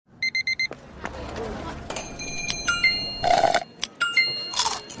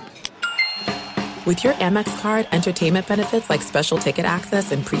With your Amex card, entertainment benefits like special ticket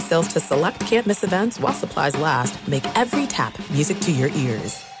access and pre-sales to select can't-miss events while supplies last make every tap music to your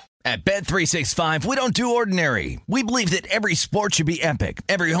ears. At Bet365, we don't do ordinary. We believe that every sport should be epic.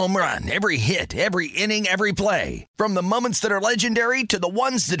 Every home run, every hit, every inning, every play. From the moments that are legendary to the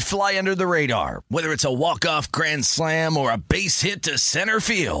ones that fly under the radar. Whether it's a walk-off grand slam or a base hit to center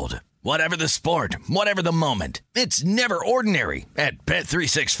field. Whatever the sport, whatever the moment. It's never ordinary at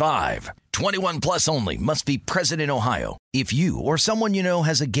Bet365. 21 plus only. Must be present in Ohio. If you or someone you know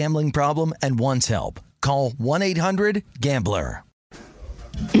has a gambling problem and wants help, call 1-800-GAMBLER.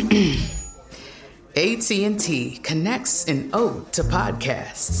 AT&T connects an ode to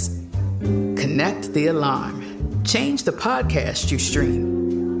podcasts. Connect the alarm. Change the podcast you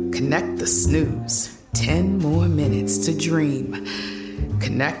stream. Connect the snooze. 10 more minutes to dream.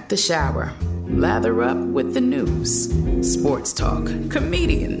 Connect the shower. Lather up with the news. Sports talk,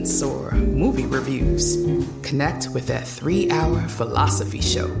 comedians, or movie reviews. Connect with that 3-hour philosophy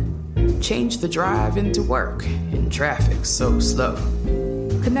show. Change the drive into work in traffic so slow.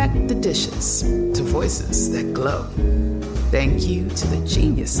 Connect the dishes to voices that glow. Thank you to the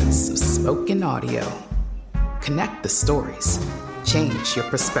geniuses of spoken audio. Connect the stories. Change your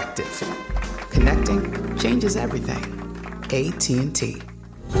perspective. Connecting changes everything. AT&T.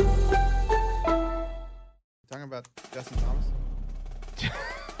 Talking about Justin Thomas?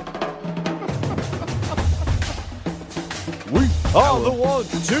 We are the 1, 2,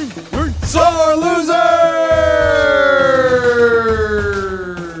 3 Sore losers!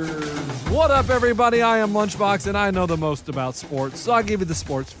 What up, everybody? I am Lunchbox, and I know the most about sports, so I give you the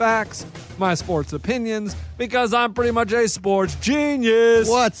sports facts, my sports opinions, because I'm pretty much a sports genius.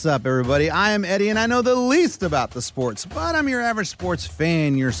 What's up, everybody? I am Eddie, and I know the least about the sports, but I'm your average sports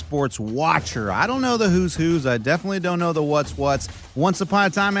fan, your sports watcher. I don't know the who's who's. I definitely don't know the what's what's. Once upon a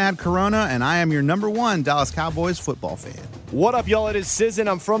time, I had Corona, and I am your number one Dallas Cowboys football fan. What up, y'all? It is Sizzin.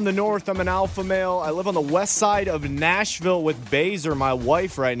 I'm from the north. I'm an alpha male. I live on the west side of Nashville with Baser, my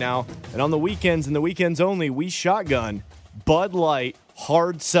wife, right now. And on the weekends, and the weekends only, we shotgun Bud Light,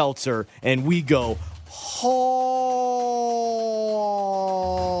 hard seltzer, and we go hard.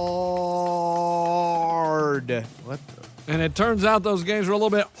 What the? And it turns out those games were a little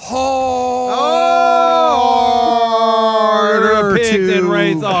bit harder picked than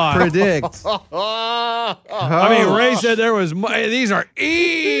Ray thought. Predict. I mean, Ray said these are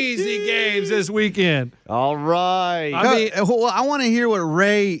easy games this weekend. All right. I want to hear what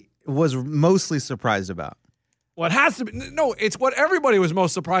Ray was mostly surprised about. What has to be, no, it's what everybody was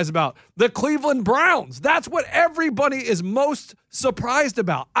most surprised about. The Cleveland Browns. That's what everybody is most surprised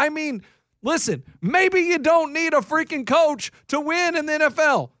about. I mean, listen, maybe you don't need a freaking coach to win in the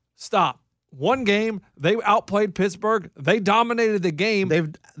NFL. Stop. One game, they outplayed Pittsburgh. They dominated the game.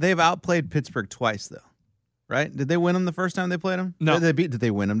 They've outplayed Pittsburgh twice, though, right? Did they win them the first time they played them? No. Did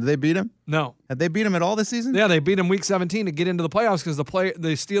they win them? Did they beat them? No. Have they beat them at all this season? Yeah, they beat them week 17 to get into the playoffs because the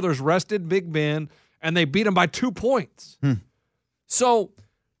Steelers rested Big Ben, and they beat them by 2 points. So,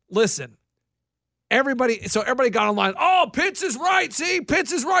 listen. Everybody got online. Oh, Pitts is right. See,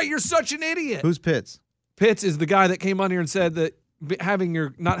 Pitts is right. You're such an idiot. Who's Pitts? Pitts is the guy that came on here and said that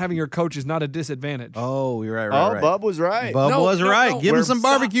not having your coach is not a disadvantage. Oh, you're right. Oh, Bub was right. Bub was right. Give him some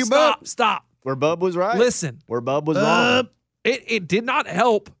barbecue, Bub. Stop. Where Bub was right. Listen. Where Bub was wrong. It did not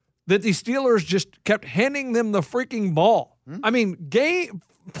help that the Steelers just kept handing them the freaking ball. I mean,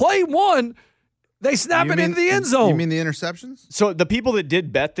 play one, they snap it into the end zone. You mean the interceptions? So the people that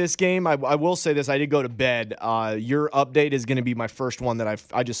did bet this game, I will say this, I did go to bed. Your update is going to be my first one that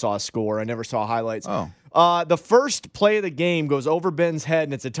I just saw a score. I never saw highlights. Oh. The first play of the game goes over Ben's head,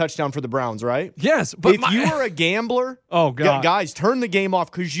 and it's a touchdown for the Browns, right? Yes. But if you are a gambler, oh God, guys, turn the game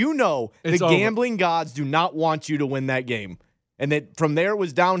off because you know it's the over. gambling gods do not want you to win that game. And that from there it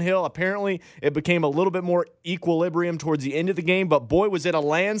was downhill. Apparently, it became a little bit more equilibrium towards the end of the game. But boy, was it a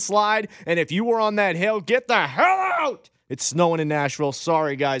landslide. And if you were on that hill, get the hell out. It's snowing in Nashville.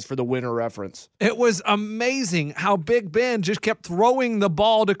 Sorry, guys, for the winter reference. It was amazing how Big Ben just kept throwing the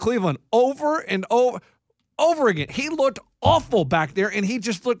ball to Cleveland over and over again. He looked awful back there, and he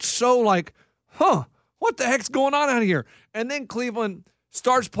just looked so like, what the heck's going on out here? And then Cleveland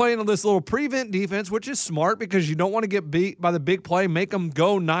starts playing this little prevent defense, which is smart because you don't want to get beat by the big play, make them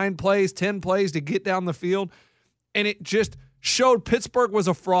go 9 plays, 10 plays to get down the field. And it just showed Pittsburgh was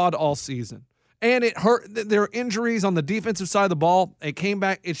a fraud all season. And it hurt. There were injuries on the defensive side of the ball. It came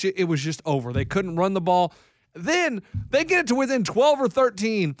back. It was just over. They couldn't run the ball. Then they get it to within 12 or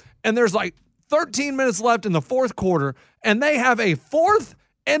 13, and there's like 13 minutes left in the fourth quarter, and they have a 4th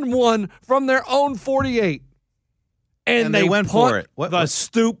and 1 from their own 48. And they went for punt it. What- the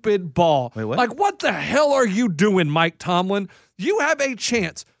stupid ball. Wait, what? Like, what the hell are you doing, Mike Tomlin? You have a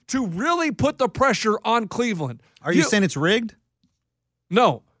chance to really put the pressure on Cleveland. Are you saying it's rigged?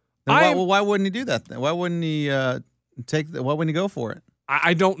 No. Then why wouldn't he do that then? Why wouldn't he why wouldn't he go for it?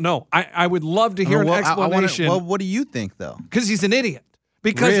 I don't know. I would love to hear an explanation. What do you think, though? Because he's an idiot.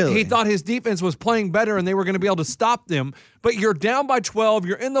 Because Really? he thought his defense was playing better and they were going to be able to stop them. But you're down by 12.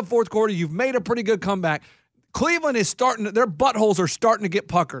 You're in the fourth quarter. You've made a pretty good comeback. Cleveland is their buttholes are starting to get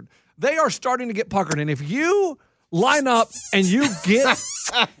puckered. They are starting to get puckered. And if you line up and you get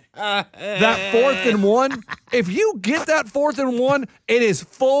that 4th and 1, if you get that 4th and 1, it is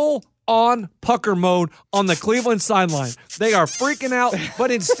full on pucker mode on the Cleveland sideline. They are freaking out,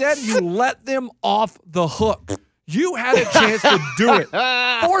 but instead you let them off the hook. You had a chance to do it.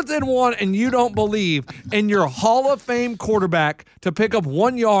 4th and 1, and you don't believe in your Hall of Fame quarterback to pick up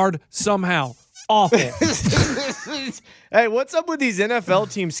 1 yard somehow. Awful. Hey, what's up with these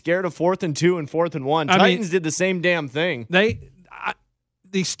NFL teams scared of 4th and 2 and 4th and 1? Titans did the same damn thing.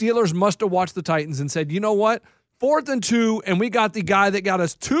 The Steelers must have watched the Titans and said, you know what? 4th and 2, and we got the guy that got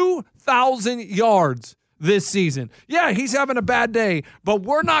us 2,000 yards this season. Yeah, he's having a bad day, but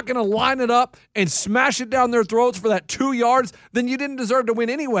we're not going to line it up and smash it down their throats for that 2 yards. Then you didn't deserve to win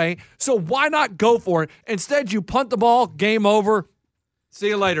anyway, so why not go for it? Instead, you punt the ball, game over. See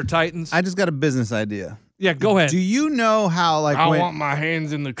you later, Titans. I just got a business idea. Yeah, go ahead. Do you know how, like, I want my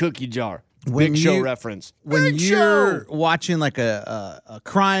hands in the cookie jar. Big Show reference. When you're watching like a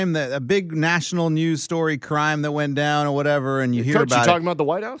crime, a big national news story crime that went down or whatever, and you hear Coach, about you talking about the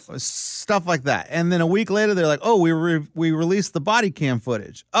White House? Stuff like that. And then a week later, they're like, oh, we released the body cam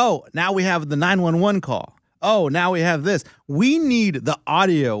footage. Oh, now we have the 911 call. Oh, now we have this. We need the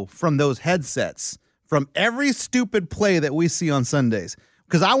audio from those headsets from every stupid play that we see on Sundays.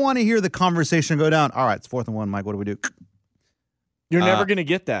 Because I want to hear the conversation go down. All right, it's 4th and 1, Mike. What do we do? You're never going to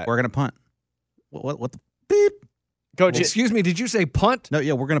get that. We're going to punt. What the beep? Coach, excuse me, did you say punt? No,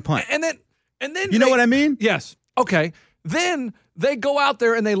 yeah, we're going to punt. And then you know what I mean? Yes. Okay. Then they go out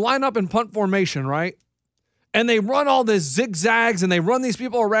there and they line up in punt formation, right? And they run all this zigzags and they run these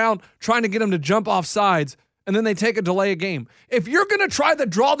people around trying to get them to jump off sides, and then they take a delay a game. If you're going to try to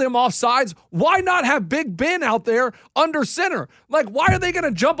draw them off sides, why not have Big Ben out there under center? Like, why are they going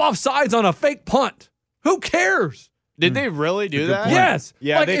to jump off sides on a fake punt? Who cares? did they really do that? Yes.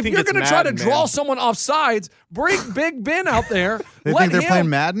 Yeah, like, they if think you're it's going to try to Madden, draw man. someone off sides, bring Big Ben out there. They think they're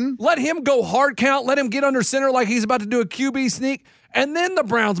playing Madden? Let him go hard count. Let him get under center like he's about to do a QB sneak. And then the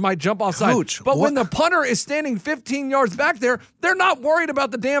Browns might jump offside. Coach, but when what- the punter is standing 15 yards back there, they're not worried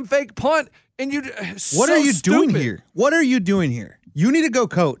about the damn fake punt. And you, What are you doing here? What are you doing here? You need to go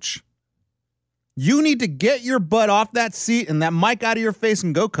coach. You need to get your butt off that seat and that mic out of your face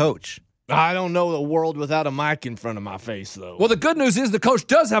and go coach. I don't know a world without a mic in front of my face, though. Well, the good news is the coach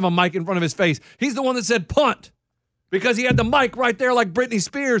does have a mic in front of his face. He's the one that said punt because he had the mic right there like Britney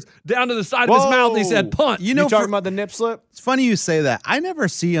Spears down to the side of his mouth. And he said punt. You know, talking about the nip slip? It's funny you say that. I never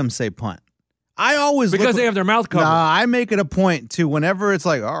see him say punt. I always because look, they have their mouth covered. Nah, I make it a point to whenever it's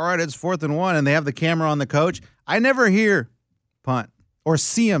like, all right, it's 4th and 1, and they have the camera on the coach. I never hear punt or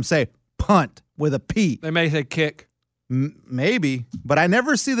see him say punt with a P. They may say kick. Maybe, but I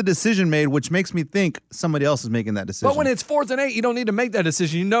never see the decision made, which makes me think somebody else is making that decision. But when it's 4th and 8, you don't need to make that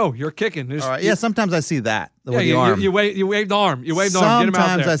decision. You know you're kicking. Just, all right, yeah, sometimes I see that with the you, arm. You wave the arm. You wave the arm. Get him out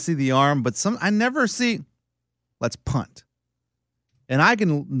Sometimes there. I see the arm, but I never see. Let's punt, and I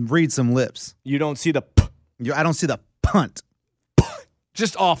can read some lips. You don't see the I don't see the punt.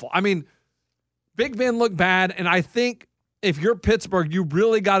 Just awful. I mean, Big Ben looked bad, and I think if you're Pittsburgh, you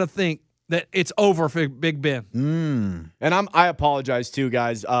really got to think that it's over for Big Ben. And I apologize too,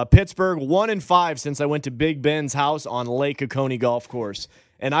 guys. Pittsburgh 1-5 since I went to Big Ben's house on Lake Oconee Golf Course.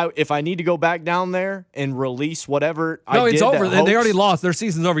 And if I need to go back down there and release whatever I did, No, it's over. that They already hoax- lost. Their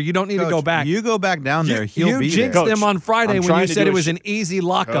season's over. You don't need to go Coach, back. You go back down there. He'll you be jinxed there. them on Friday I'm when trying you to said do it a was sh- an easy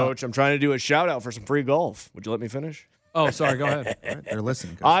lockup. Coach, I'm trying to do a shout out for some free golf. Would you let me finish? Oh, sorry. Go ahead. They're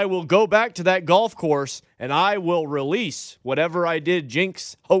listening. Coach. I will go back to that golf course and I will release whatever I did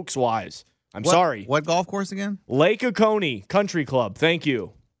jinx hoax wise. I'm sorry. What golf course again? Lake Oconee Country Club. Thank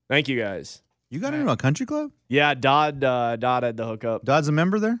you. Thank you, guys. You got into a country club? Yeah, Dodd had the hookup. Dodd's a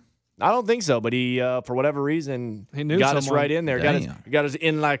member there? I don't think so, but he, for whatever reason, He knew got us someone. right in there. Damn. Got us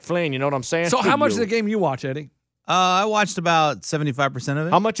in like flame. You know what I'm saying? So how much of You. the game you watch, Eddie? I watched about 75% of it.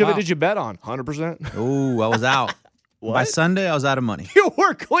 How much of Wow. it did you bet on? 100%? Ooh, I was out. By Sunday, I was out of money. You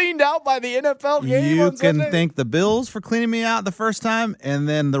were cleaned out by the NFL game You on can Sunday? thank the Bills for cleaning me out the first time, and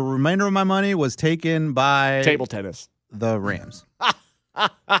then the remainder of my money was taken by Table tennis. the Rams.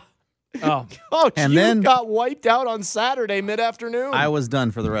 Oh, Coach, And you then- got wiped out on Saturday mid-afternoon. I was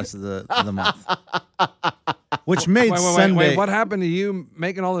done for the rest of the month. Which made Wait, Sunday. what happened to you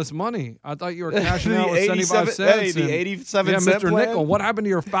making all this money? I thought you were cashing The out with 75 87 cents. hey, the and- 87 yeah, cent Mr. plan? Nickel, what happened to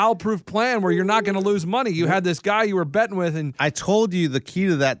your foul-proof plan where you're not going to lose money? You had this guy you were betting with, and I told you the key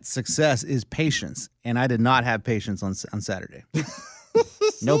to that success is patience, and I did not have patience on Saturday.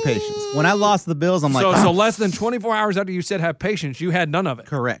 No patience. When I lost the Bills, I'm like, so less than 24 hours after you said have patience, you had none of it.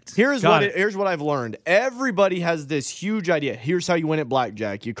 correct. Here's Got what it. here's what I've learned. Everybody has this huge idea. Here's how you win at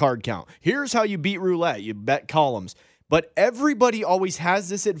blackjack, you card count. Here's how you beat roulette, you bet columns. But everybody always has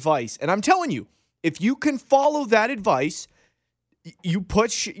this advice, and I'm telling you, if you can follow that advice, you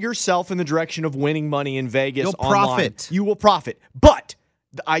push yourself in the direction of winning money in Vegas. You'll online. profit. You will profit. But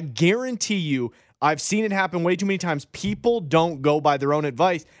I guarantee you, I've seen it happen way too many times. People don't go by their own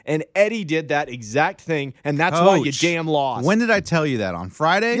advice, and Eddie did that exact thing, and that's why you Coach, damn lost. When did I tell you that? On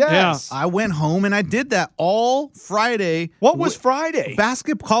Friday? Yes. I went home and I did that all Friday. What was Friday?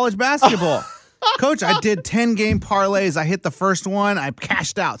 College basketball. Coach, I did 10-game parlays. I hit the first one. I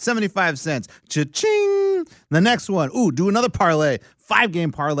cashed out 75 cents. Cha-ching. The next one. Ooh, do another parlay.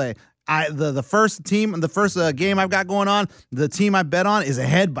 5-game parlay. The first game I've got going on, the team I bet on is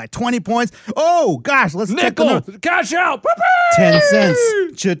ahead by 20 points. Oh, gosh, let's check the Nickel, numbers. cash out. 10 cents.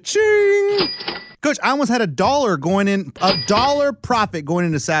 Cha-ching. Coach, I almost had $1 profit going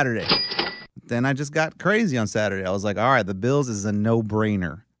into Saturday. Then I just got crazy on Saturday. I was like, all right, the Bills is a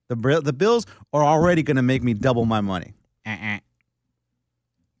no-brainer. The Bills are already going to make me double my money.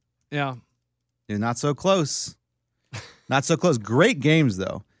 Yeah. You're not so close. Not so close. Great games,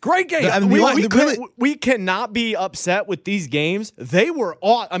 though. Great game. I mean, We cannot be upset with these games. They were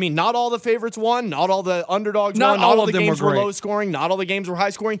all, I mean, not all the favorites won, not all the underdogs Not won, all not all of the them games were were great. low scoring, not all the games were high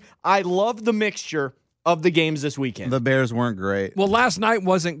scoring. I love the mixture of the games this weekend. The Bears weren't great. Well, last night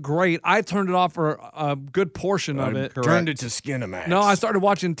wasn't great. I turned it off for a good portion of it. correct. Turned it to Skinamax. No, I started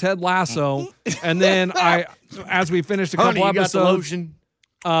watching Ted Lasso, and then as we finished a couple Honey, you got the episodes, lotion?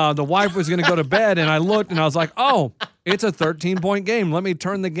 the wife was going to go to bed, and I looked, and I was like, oh, it's a 13-point game. Let me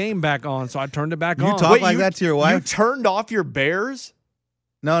turn the game back on. So I turned it back You on. talk like that to your You wife? turned off your Bears?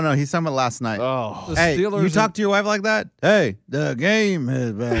 No, he's talking about last night. Oh. The Hey, Steelers you talk to your wife like that? Hey, the game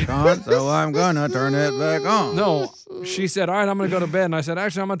is back on, so I'm going to turn it back on. No, she said, all right, I'm going to go to bed. And I said,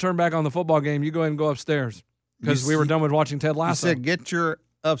 actually, I'm going to turn back on the football game. You go ahead and go upstairs because we were done with watching Ted You Lasso. said get your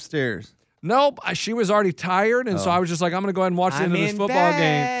upstairs. Nope, she was already tired, and so I was just like, I'm going to go ahead and watch the end of this football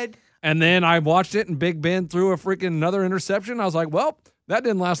game. And then I watched it, and Big Ben threw a freaking another interception. I was like, well, that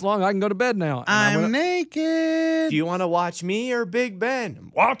didn't last long. I can go to bed now. And I'm naked. Do you want to watch me or Big Ben?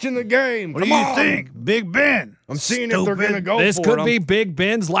 I'm watching the game. What do you think, Big Ben? I'm seeing if they're going to go This for could it. be Big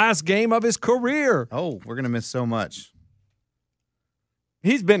Ben's last game of his career. Oh, we're going to miss so much.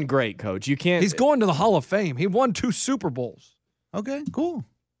 He's been great, Coach. You can't. He's going to the Hall of Fame. He won 2 Super Bowls. Okay, cool.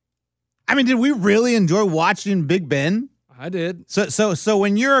 I mean, did we really enjoy watching Big Ben? I did. So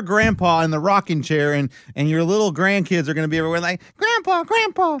when you're a grandpa in the rocking chair and your little grandkids are going to be everywhere like, Grandpa,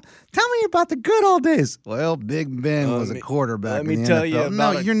 tell me about the good old days. Well, Big Ben was a quarterback. let me in the tell NFL. you about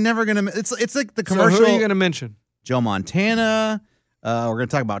No, it. you're never going to. It's like the So commercial. who are you going to mention? Joe Montana. We're going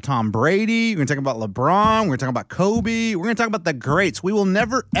to talk about Tom Brady. We're going to talk about LeBron. We're going to talk about Kobe. We're going to talk about the greats. We will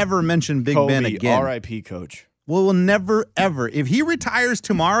never, ever mention Big Ben Kobe, again. R.I.P. Coach. We will never, ever. If he retires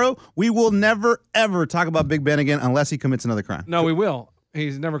tomorrow, we will never, ever talk about Big Ben again unless he commits another crime. No, we will.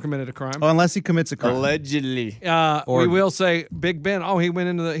 He's never committed a crime. Oh, unless he commits a crime. Allegedly. We will say Big Ben. Oh, he went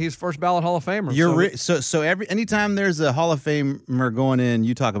into he's first ballot Hall of Famer. So anytime there's a Hall of Famer going in,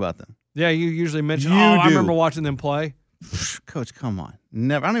 you talk about them. Yeah, you usually mention. You I do. remember watching them play. Coach, come on.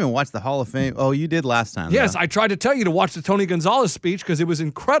 Never. I don't even watch the Hall of Fame. Oh, you did last time. Yes, though. I tried to tell you to watch the Tony Gonzalez speech because it was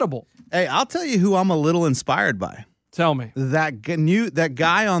incredible. Hey, I'll tell you who I'm a little inspired by. Tell me. That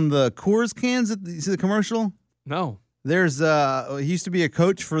guy on the Coors cans. You see the commercial? No. There's he used to be a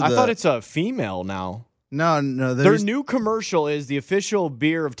coach for the. I thought it's a female now. No. Their new commercial is the official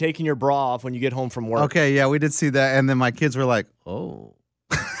beer of taking your bra off when you get home from work. Okay, yeah, we did see that, and then my kids were like, "Oh."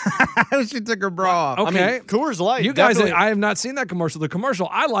 She took her bra off. Okay. I mean, Coors Light. You guys, definitely- I have not seen that commercial. The commercial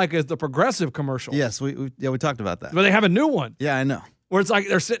I like is the Progressive commercial. Yes, we talked about that. But they have a new one Yeah, I know. where it's like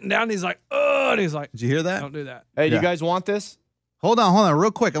they're sitting down and he's like, oh, and he's like, Did you hear that? don't do that. Hey, do Yeah. you guys want this? Hold on,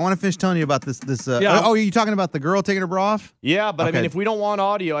 real quick. I want to finish telling you about this. Yeah. Oh, are you talking about the girl taking her bra off? Yeah, but I Okay. mean, if we don't want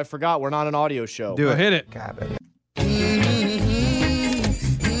audio, I forgot we're not an audio show. Do Go it. hit it.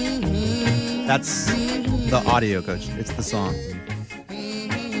 That's the audio, Coach. It's the song.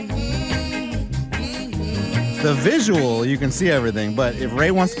 The visual, you can see everything, but if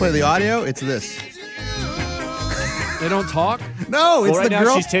Ray wants to play the audio, it's this. They don't talk. No, it's Well, right the now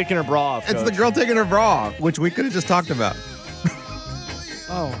girl. she's taking her bra off. It's the Coach. girl taking her bra off, which we could have just talked about.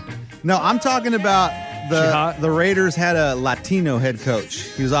 Oh, No, I'm talking about She hot? the Raiders had a Latino head coach.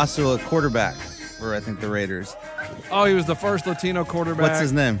 He was also a quarterback for, I think, the Raiders. oh, he was the first Latino quarterback. What's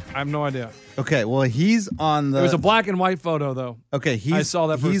his name? I have no idea. Okay, well, he's on the. It was a black and white photo, though. Okay, I saw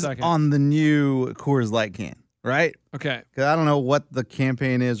that for a he's second. on the new Coors Light can, right? Okay. Because I don't know what the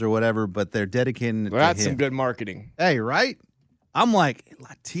campaign is or whatever, but they're dedicating it Well, to that's him. some good marketing. Hey, right? I'm like,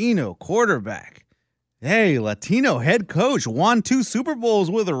 Latino quarterback. Hey, Latino head coach. Won 2 Super Bowls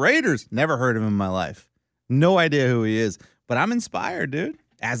with the Raiders. Never heard of him in my life. No idea who he is. But I'm inspired, dude.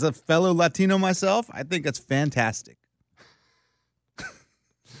 As a fellow Latino myself, I think it's fantastic.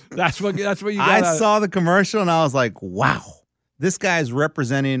 That's what you got. I saw the commercial and I was like, wow, this guy's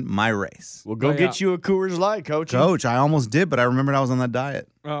representing my race. We'll go Oh, yeah. get you a Coors Light, Coach. Coach, I almost did, but I remembered I was on that diet.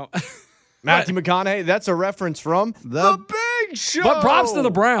 Oh. Matthew McConaughey, that's a reference from The Big Show. But props to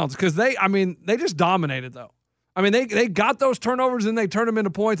the Browns because they just dominated though. I mean, they got those turnovers and they turned them into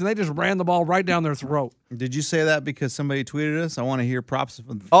points and they just ran the ball right down their throat. Did you say that because somebody tweeted us? I want to hear props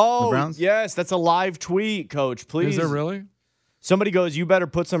from the Oh, Browns. yes, that's a live tweet, Coach. Please. Is there really? Somebody goes, you better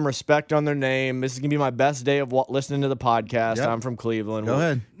put some respect on their name. This is going to be my best day of listening to the podcast. Yep. I'm from Cleveland. Go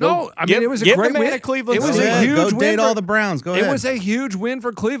ahead. No, I mean, it was a give great the man win. a Cleveland It was Go a ahead. huge Go win date for- all the Browns. Go ahead. It was a huge win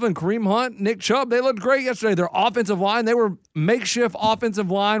for Cleveland. Kareem Hunt, Nick Chubb, they looked great yesterday. Their offensive line, they were makeshift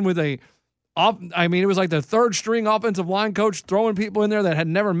offensive line with it was like the third string offensive line coach throwing people in there that had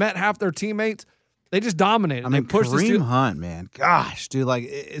never met half their teammates. They just dominated. I mean, they pushed Kareem Hunt, man. Gosh, dude, like,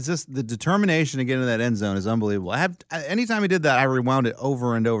 it's just the determination to get into that end zone is unbelievable. Anytime he did that, I rewound it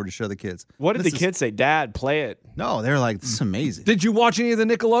over and over to show the kids. What did This the is- kids say? Dad, play it. No, they're like, this is amazing. Did you watch any of the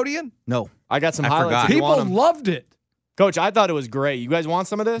Nickelodeon? No. I got some I highlights. forgot. if you People want 'em. loved it. Coach, I thought it was great. You guys want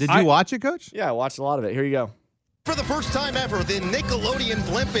some of this? Did you watch it, Coach? Yeah, I watched a lot of it. Here you go. For the first time ever, the Nickelodeon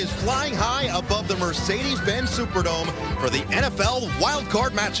blimp is flying high above the Mercedes-Benz Superdome for the NFL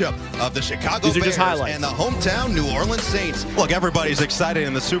wildcard matchup of the Chicago These are Bears just highlights. and the hometown New Orleans Saints. Look, everybody's excited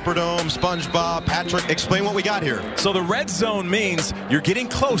in the Superdome. SpongeBob, Patrick, explain what we got here. So the red zone means you're getting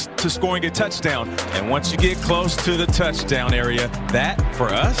close to scoring a touchdown. And once you get close to the touchdown area, that, for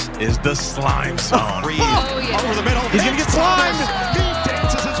us, is the slime zone. Reed over the middle. He's gonna get slimed. He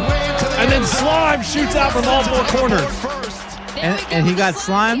dances his way into the And then end zone. Slime shoots out from all four corners. And he got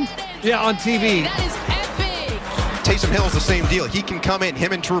slimed? Yeah, on TV. That is epic. Taysom Hill's the same deal. He can come in.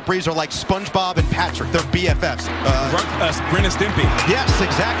 Him and Drew Brees are like SpongeBob and Patrick. They're BFFs. Ren and Stimpy. Yes,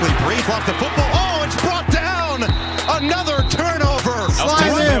 exactly. Brees lost the football. Oh, it's brought down. Another turnover.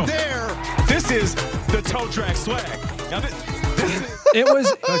 Slime Right him. there. This is the toe drag swag. Now this is, It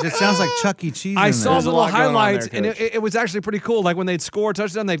was. Coach, it sounds like Chuck E. Cheese. I in saw there. There's a the little lot going on highlights, there, and Coach. it was actually pretty cool. Like when they'd score a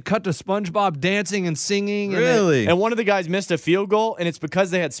touchdown, they'd cut to SpongeBob dancing and singing. And Really? And one of the guys missed a field goal, and it's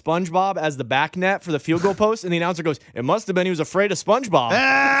because they had SpongeBob as the back net for the field goal post. And the announcer goes, "It must have been he was afraid of SpongeBob."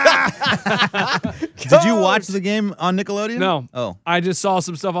 Did you watch the game on Nickelodeon? No. Oh. I just saw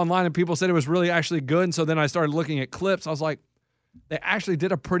some stuff online, and people said it was really actually good. And so then I started looking at clips. I was like, they actually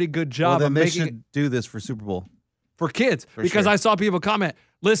did a pretty good Well, job then of they making it should do this for Super Bowl. for kids. Because sure. I saw people comment,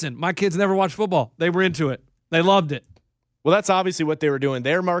 listen, my kids never watched football. They were into it. They loved it. Well, that's obviously what they were doing.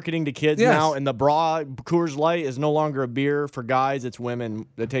 They're marketing to kids Yes. now, and the bra Coors Light is no longer a beer for guys. It's women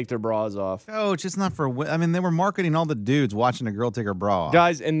that take their bras off. Coach, it's not for. I mean, they were marketing all the dudes watching a girl take her bra off.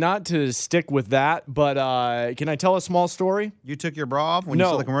 Guys, and not to stick with that, but can I tell a small story? You took your bra off when you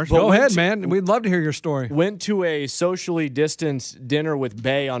No, saw the commercial? but Go went ahead, to- man. We'd love to hear your story. Went to a socially distanced dinner with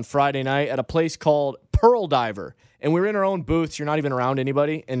Bay on Friday night at a place called Pearl Diver. And we were in our own booths. You're not even around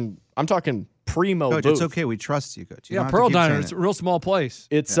anybody. And I'm talking primo Coach, booth. it's okay. We trust you, Coach. You don't Yeah, have to Pearl keep Diner. saying It's it. a real small place.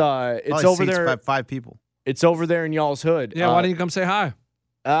 It's Probably over seats there. five people. It's over there in y'all's hood. Yeah, why don't you come say hi?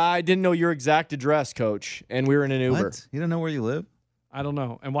 I didn't know your exact address, Coach, and we were in an Uber. What? You don't know where you live? I don't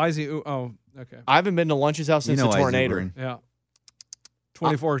know. And why is he? Oh, okay. I haven't been to Lunch's house You since know the why he's tornado. Ubering. Yeah.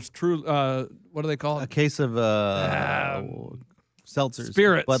 24 is true. What do they call A it? case of seltzers.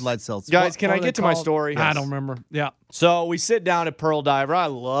 Spirits. Bud Light seltzers. Guys, can What I are they get to my called? story? I don't remember. Yeah. So we sit down at Pearl Diver. I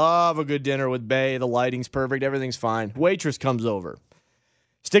love a good dinner with Bay. The lighting's perfect. Everything's fine. Waitress comes over.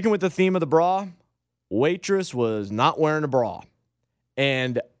 Sticking with the theme of the bra, waitress was not wearing a bra.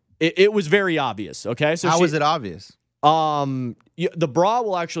 And it was very obvious, okay? So How was it obvious? The bra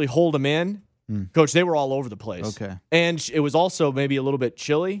will actually hold them in. Coach, they were all over the place. Okay. And it was also maybe a little bit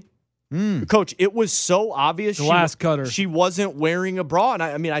chilly. Coach, it was so obvious. Glass cutter. She wasn't wearing a bra. And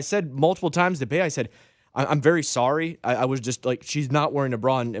I mean, I said multiple times to Bay, I said, I'm very sorry. I was just like, she's not wearing a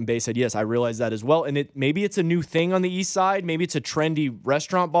bra. And Bay said, yes, I realize that as well. And maybe it's a new thing on the east side. Maybe it's a trendy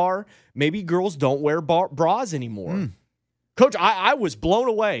restaurant bar. Maybe girls don't wear bras anymore. Coach, I was blown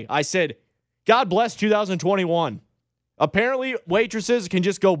away. I said, God bless 2021. Apparently, waitresses can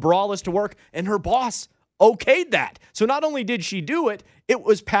just go braless to work, and her boss okayed that. So not only did she do it, it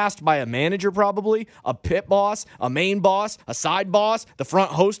was passed by a manager probably, a pit boss, a main boss, a side boss, the front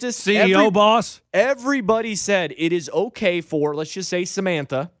hostess. CEO boss. Everybody said it is okay for, let's just say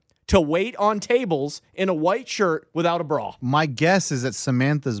Samantha, to wait on tables in a white shirt without a bra. My guess is that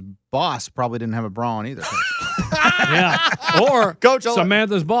Samantha's boss probably didn't have a bra on either. Yeah. Or Coach,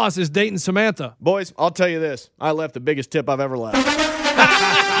 Samantha's boss is dating Samantha. Boys, I'll tell you this. I left the biggest tip I've ever left.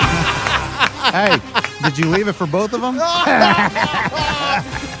 Hey, did you leave it for both of them? I'm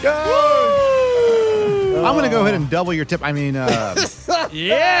going to go ahead and double your tip. I mean,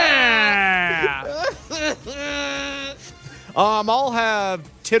 Yeah. I'll have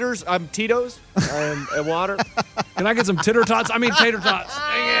Tito's and water. Can I get some titter tots? I mean tater tots.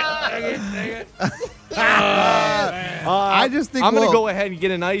 Dang it. I just think I'm going to go ahead and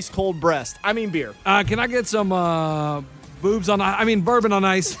get an ice cold breast. I mean beer. Can I get some bourbon on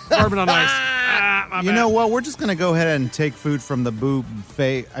ice? Bourbon on ice. You know what? We're just going to go ahead and take food from the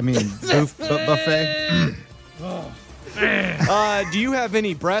buffet. Buffet. Do you have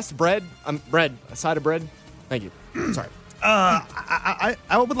any bread, a side of bread? Thank you. Sorry. I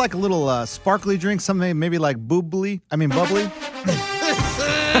would like a little sparkly drink, something maybe like bubbly. Bubbly.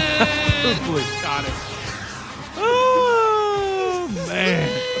 Got it. Oh, man.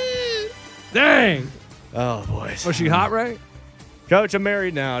 Dang. Oh, boys. Was she hot, Ray? Coach, I'm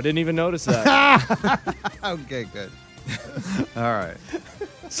married now. Didn't even notice that. Okay, good. All right.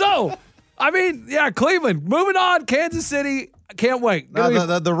 So, Cleveland. Moving on. Kansas City. Can't wait.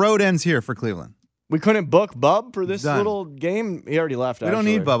 The road ends here for Cleveland. We couldn't book Bub for this Done. little game. He already left. We don't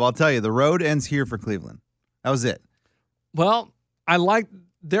need Bub. I'll tell you. The road ends here for Cleveland. That was it. Well,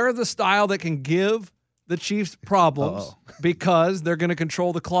 they're the style that can give the Chiefs problems because they're going to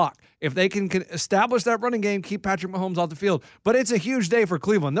control the clock. If they can establish that running game, keep Patrick Mahomes off the field. But it's a huge day for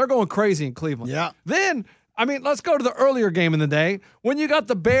Cleveland. They're going crazy in Cleveland. Yeah. Then, let's go to the earlier game in the day when you got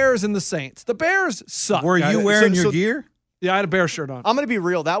the Bears and the Saints. The Bears suck. Were you wearing your gear? Yeah, I had a Bears shirt on. I'm going to be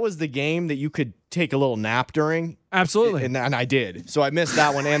real. That was the game that you could take a little nap during. Absolutely. And I did. So I missed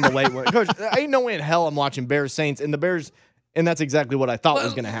that one and the late one. Coach, ain't no way in hell I'm watching Bears Saints and the Bears. And that's exactly what I thought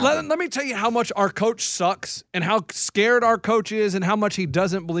was going to happen. Let me tell you how much our coach sucks and how scared our coach is and how much he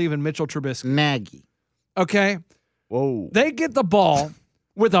doesn't believe in Mitchell Trubisky. Nagy. Okay? Whoa. They get the ball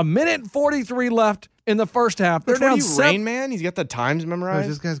with 1:43 left in the first half. They're down Rain Man? He's got the times memorized?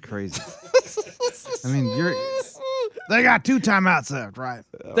 This guy's crazy. They got 2 timeouts left, right?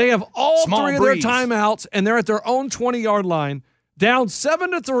 They have all Small 3 breeze. of their timeouts, and they're at their own 20-yard line, down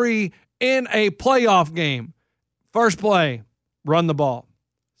 7-3 in a playoff game. First play, run the ball.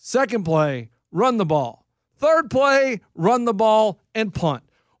 Second play, run the ball. Third play, run the ball and punt.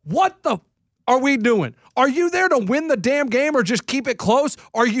 What the are we doing? Are you there to win the damn game or just keep it close?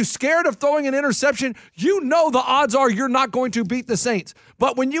 Are you scared of throwing an interception? You know the odds are you're not going to beat the Saints.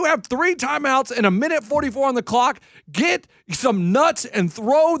 But when you have 3 timeouts and 1:44 on the clock, get some nuts and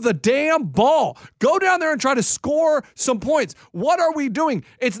throw the damn ball. Go down there and try to score some points. What are we doing?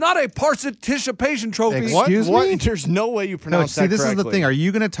 It's not a participation trophy. Excuse me? There's no way you pronounce that this correctly. is the thing. Are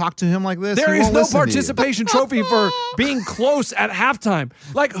you going to talk to him like this? There He is won't no listen to you. participation trophy for being close at halftime.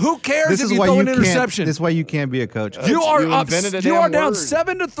 Like, who cares This if is you why throw you an can't. interception? This is why you can't be a coach. You are You up. invented a You are damn down word.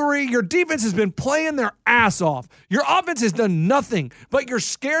 7-3. Your defense has been playing their ass off. Your offense has done nothing, but you're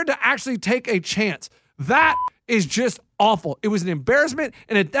scared to actually take a chance. That is just awful. It was an embarrassment,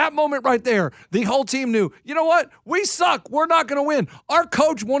 and at that moment right there, the whole team knew, you know what? We suck. We're not going to win. Our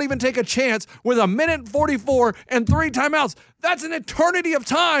coach won't even take a chance with 1:44 and 3 timeouts. That's an eternity of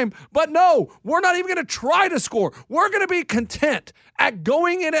time, but no, we're not even going to try to score. We're going to be content at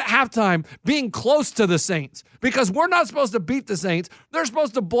going in at halftime being close to the Saints because we're not supposed to beat the Saints. They're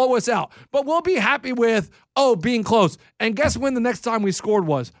supposed to blow us out, but we'll be happy with, being close. And guess when the next time we scored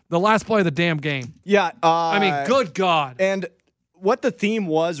was? The last play of the damn game. Yeah. Good God. And what the theme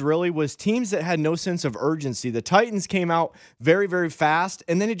was really was teams that had no sense of urgency. The Titans came out very, very fast,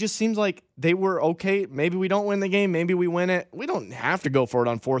 and then it just seems like they were okay. Maybe we don't win the game. Maybe we win it. We don't have to go for it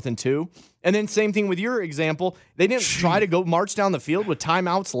on 4th and 2. And then same thing with your example. They didn't try to go march down the field with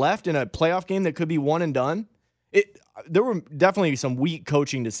timeouts left in a playoff game that could be one and done. There were definitely some weak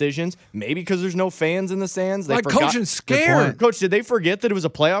coaching decisions. Maybe because there's no fans in the stands. They forgot. Coaching scared. Coach, did they forget that it was a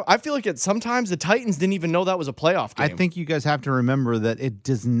playoff? I feel like sometimes the Titans didn't even know that was a playoff game. I think you guys have to remember that it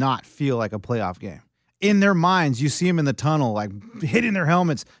does not feel like a playoff game. In their minds, you see them in the tunnel, like hitting their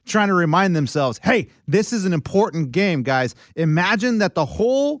helmets, trying to remind themselves, hey, this is an important game, guys. Imagine that the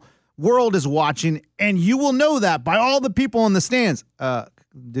whole world is watching, and you will know that by all the people in the stands.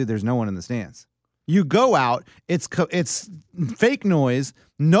 Dude, there's no one in the stands. You go out, it's fake noise.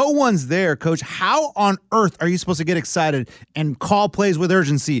 No one's there, Coach. How on earth are you supposed to get excited and call plays with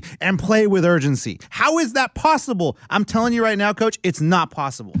urgency and play with urgency? How is that possible? I'm telling you right now, Coach, it's not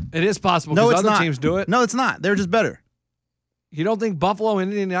possible. It is possible No, because it's other not. teams do it. No, it's not. They're just better. You don't think Buffalo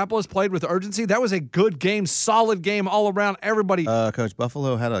and Indianapolis played with urgency? That was a good game, solid game all around. Everybody. Coach,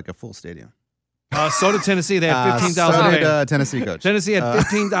 Buffalo had like a full stadium. So did Tennessee. They had 15,000 so did, fans. Tennessee, Coach. Tennessee had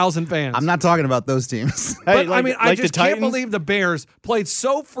 15,000 fans. I'm not talking about those teams. But, Hey, I just the can't Titans? believe the Bears played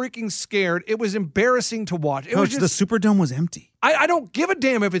so freaking scared. It was embarrassing to watch. It Coach, was the just, Superdome was empty. I don't give a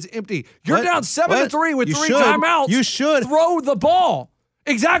damn if it's empty. You're What? down 7-3 with You 3 should. timeouts. You should. Throw the ball.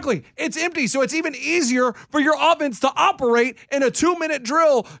 Exactly. It's empty, so it's even easier for your offense to operate in a 2-minute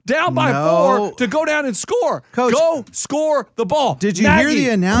drill down by 4 to go down and score. Coach, go score the ball. did you hear the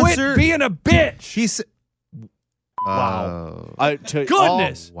announcer? Quit being a bitch. He said, Wow.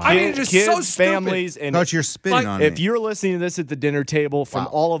 Goodness. I mean, it's just kids, so stupid. families, and Coach, you're spitting Like, on if me. you're listening to this at the dinner table, from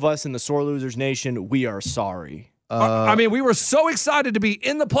all of us in the Sore Losers Nation, we are sorry. I mean, we were so excited to be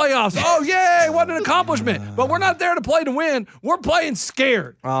in the playoffs. Oh, yay, what an accomplishment. But we're not there to play to win. We're playing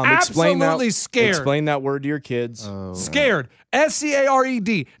scared. Absolutely scared. Explain that word to your kids. Scared.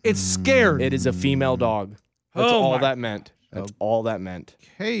 SCARED. It's scared. It is a female dog. That's Oh all my- that meant. That's all that meant.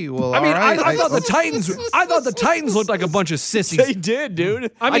 Hey, well, I mean, all right. I thought the Titans. I thought the Titans looked like a bunch of They sissies. did, dude.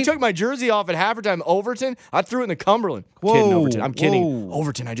 I I mean- took my jersey off at halftime. Overton, I threw it in the Cumberland. Whoa, Kidding, Overton. I'm kidding. whoa.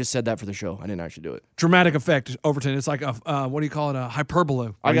 Overton, I just said that for the show. I didn't actually do it. Dramatic effect, Overton. It's like a what do you call it? A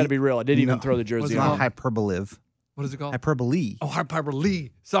hyperbole. I got to be real. I didn't even No. throw the It's jersey not on. hyperbole. What is it called? Hyperbole. Oh, hyperbole.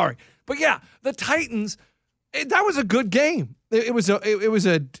 Sorry, but yeah, the Titans. That was a good game. It was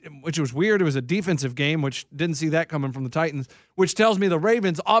which was weird. It was a defensive game, which didn't see that coming from the Titans. Which tells me the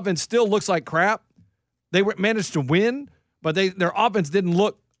Ravens' offense still looks like crap. They managed to win, but their offense didn't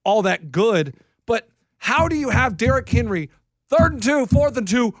look all that good. But how do you have Derrick Henry 3rd and 2, 4th and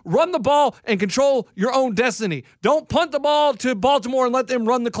 2, run the ball and control your own destiny? Don't punt the ball to Baltimore and let them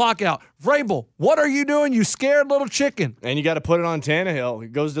run the clock out. Vrabel, what are you doing, you scared little chicken? And you got to put it on Tannehill.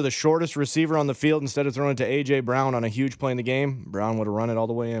 It goes to the shortest receiver on the field instead of throwing it to A.J. Brown on a huge play in the game. Brown would have run it all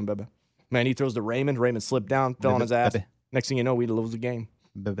the way in, baby. Man, he throws to Raymond. Raymond slipped down, fell on his ass. Baby. Next thing you know, we'd lose the game.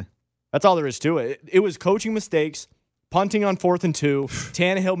 Baby. That's all there is to it. It was coaching mistakes, punting on 4th and 2.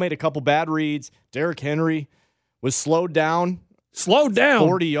 Tannehill made a couple bad reads. Derrick Henry was slowed down. Slowed down.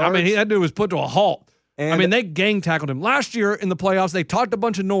 40 yards. I mean, that dude was put to a halt. And I mean, they gang tackled him. Last year in the playoffs, they talked a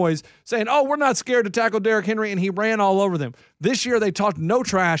bunch of noise saying, oh, we're not scared to tackle Derrick Henry, and he ran all over them. This year, they talked no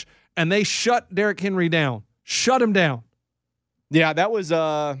trash, and they shut Derrick Henry down. Shut him down. Yeah, that was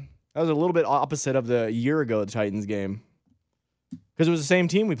a little bit opposite of the year ago Titans game. Because it was the same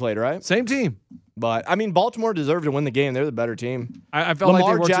team we played, right? Same team. But, I mean, Baltimore deserved to win the game. They're the better team. I felt like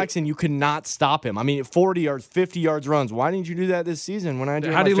Lamar they worked Jackson, you could not stop him. I mean, 40 yards, 50 yards runs. Why didn't you do that this season when I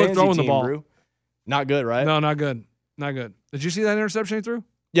did How my did he look fantasy throwing the team, ball? Brew? Not good, right? No, not good. Not good. Did you see that interception he threw?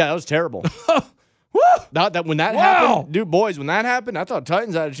 Yeah, that was terrible. Woo! When that Wow. happened, dude, boys, when that happened, I thought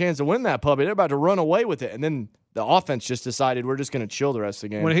Titans had a chance to win that puppy. They're about to run away with it. And then the offense just decided we're just going to chill the rest of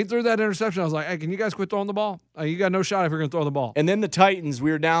the game. When he threw that interception, I was like, hey, can you guys quit throwing the ball? You got no shot if you're going to throw the ball. And then the Titans,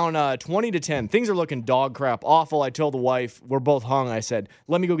 we were down 20-10. Things are looking dog crap, awful. I told the wife, we're both hung. I said,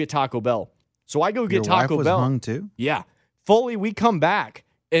 let me go get Taco Bell. So I go get Your Taco wife was Bell. hung too? Yeah. Fully, we come back.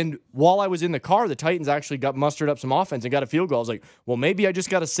 And while I was in the car, the Titans actually got mustered up some offense and got a field goal. I was like, well, maybe I just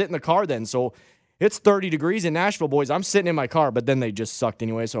got to sit in the car then. So it's 30 degrees in Nashville, boys. I'm sitting in my car, but then they just sucked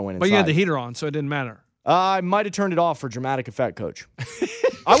anyway, so I went inside. But you had the heater on, so it didn't matter. I might have turned it off for dramatic effect, Coach.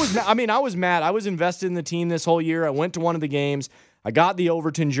 I was mad. I was invested in the team this whole year. I went to one of the games. I got the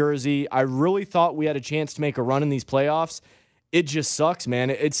Overton jersey. I really thought we had a chance to make a run in these playoffs. It just sucks, man.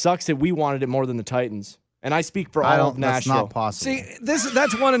 It sucks that we wanted it more than the Titans. And I speak for all of That's Nashville. not possible. See,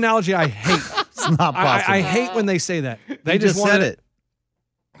 that's one analogy I hate. It's not possible. I hate when they say that. They You just said wanted it.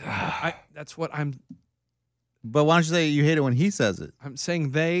 That's what I'm But why don't you say you hate it when he says it?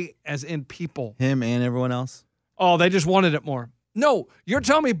 saying. They, as in people. Him and everyone else? Oh, they just wanted it more. No, you're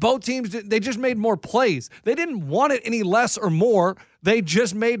telling me both teams, they just made more plays. They didn't want it any less or more. They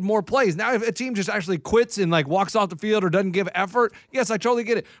just made more plays. Now, if a team just actually quits and like walks off the field or doesn't give effort, yes, I totally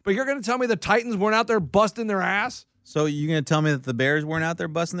get it. But you're going to tell me the Titans weren't out there busting their ass? So you're going to tell me that the Bears weren't out there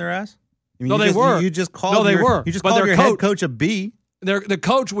busting their ass? I mean, No, you they just, were. You just called No, they your, were. You just But called their your head coach- coach a B. The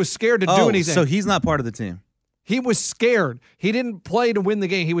coach was scared to do anything. So he's not part of the team. He was scared. He didn't play to win the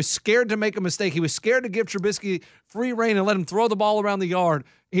game. He was scared to make a mistake. He was scared to give Trubisky free reign and let him throw the ball around the yard.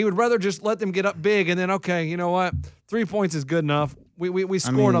 He would rather just let them get up big and then, okay, you know what? 3 points is good enough. We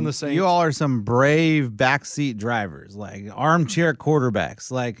scored on the Saints. You all are some brave backseat drivers, like armchair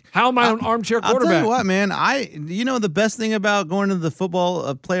quarterbacks. Like, how am I an armchair quarterback? I'll tell you what, man. The best thing about going to the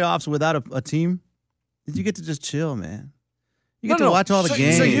football playoffs without a team is you get to just chill, man. You get to watch all the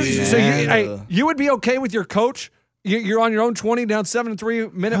games. You would be okay with your coach? You're on your own 20, down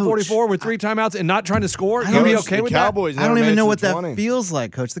 7-3, minute 44 with 3 timeouts and not trying to score? You'd be okay with Cowboys that? I don't even know what that feels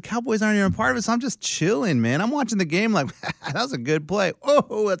like, Coach. The Cowboys aren't even a part of it, so I'm just chilling, man. I'm watching the game like, that was a good play.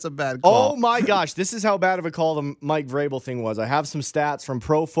 Oh, that's a bad call. Oh, my gosh. This is how bad of a call the Mike Vrabel thing was. I have some stats from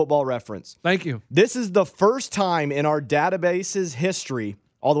Pro Football Reference. Thank you. This is the first time in our database's history,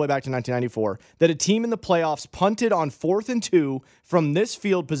 all the way back to 1994, that a team in the playoffs punted on 4th and 2 from this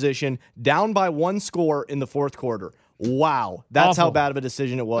field position down by 1 score in the 4th quarter. Wow. That's awful. How bad of a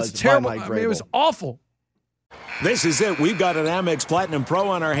decision it was by Mike Vrabel. I mean, it was awful. This is it. We've got an Amex Platinum Pro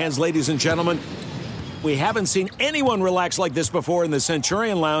on our hands, ladies and gentlemen. We haven't seen anyone relax like this before in the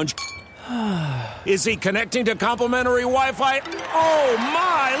Centurion Lounge. Is he connecting to complimentary Wi-Fi? Oh,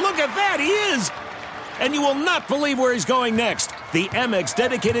 my. Look at that. He is. And you will not believe where he's going next. The Amex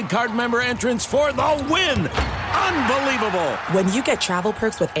dedicated card member entrance for the win. Unbelievable. When you get travel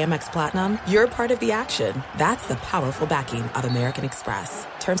perks with Amex Platinum, you're part of the action. That's the powerful backing of American Express.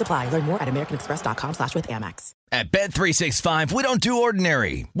 Terms apply. Learn more at americanexpress.com/withAmex. At Bet365, we don't do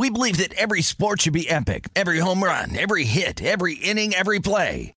ordinary. We believe that every sport should be epic. Every home run, every hit, every inning, every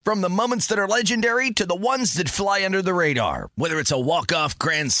play. From the moments that are legendary to the ones that fly under the radar. Whether it's a walk-off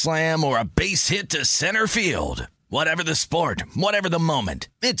grand slam or a base hit to center field. Whatever the sport, whatever the moment,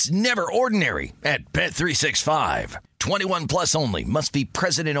 it's never ordinary at Bet365. 21 plus only. Must be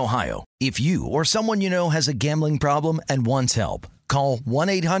present in Ohio. If you or someone you know has a gambling problem and wants help, call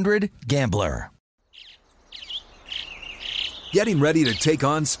 1-800-GAMBLER. Getting ready to take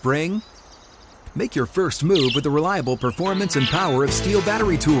on spring? Make your first move with the reliable performance and power of Steel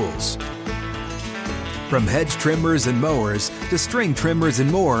battery tools. From hedge trimmers and mowers to string trimmers and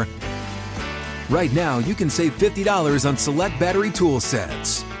more, right now you can save $50 on select battery tool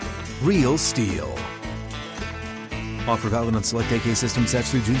sets. Real Steel. Offer valid on select AK system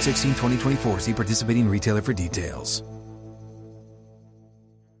sets through June 16, 2024. See participating retailer for details.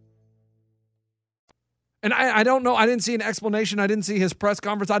 And I don't know. I didn't see an explanation. I didn't see his press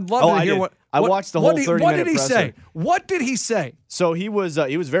conference. I'd love to hear what I watched the whole 30-minute What did he presser. say? What did he say? So he was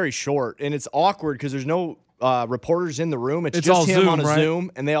very short, and it's awkward because there's no reporters in the room. It's just all him Zoom, on a right?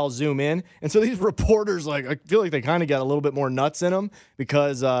 Zoom, and they all zoom in. And so these reporters, like, I feel like they kind of got a little bit more nuts in them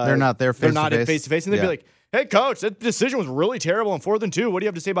because they're not there They're not in face-to-face. face-to-face. And they'd be like, hey, coach, that decision was really terrible on 4th and 2. What do you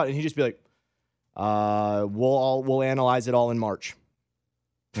have to say about it? And he'd just be like, we'll analyze it all in March.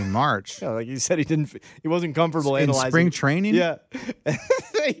 In March. Yeah, like he said, he wasn't comfortable In analyzing. spring training? Yeah.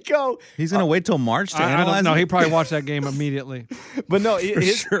 There you go. He's going to wait till March to I analyze don't know. it? He probably watched that game immediately. But no,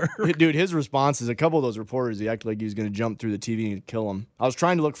 his responses, a couple of those reporters, he acted like he was going to jump through the TV and kill him. I was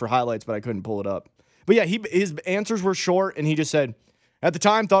trying to look for highlights, but I couldn't pull it up. But yeah, his answers were short, and he just said, at the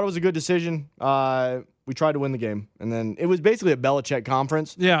time, thought it was a good decision. We tried to win the game. And then it was basically a Belichick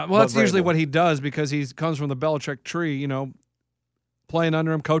conference. Yeah, well, that's usually what he does because he comes from the Belichick tree, you know, playing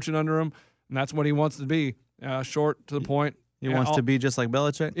under him, coaching under him, and that's what he wants to be, short, to the point. He wants to be just like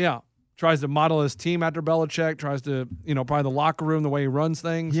Belichick? Yeah. Tries to model his team after Belichick, tries to, probably the locker room, the way he runs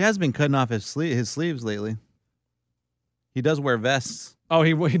things. He has been cutting off his sleeves lately. He does wear vests. Oh,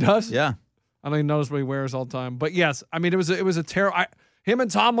 he does? Yeah. I don't even notice what he wears all the time. But yes, I mean, it was a terrible. Him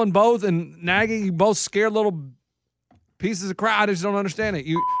and Tomlin both, and Nagy both scared little pieces of crap. I just don't understand it.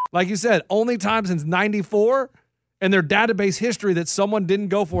 Like you said, only time since '94 in their database history that someone didn't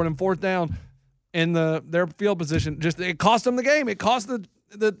go for it in 4th down in their field position. Just it cost them the game. It cost the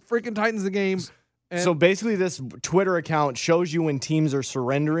freaking Titans the game. So basically, this Twitter account shows you when teams are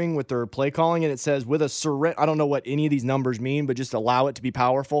surrendering with their play calling, and it says with a surrender. I don't know what any of these numbers mean, but just allow it to be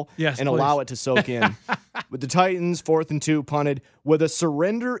powerful and please. allow it to soak in. With the Titans, 4th and 2 punted with a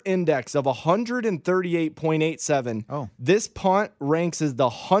surrender index of 138.87. This punt ranks as the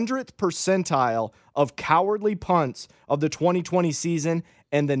 100th percentile of cowardly punts of the 2020 season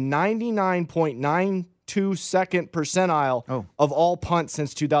and the 99.92 second percentile of all punts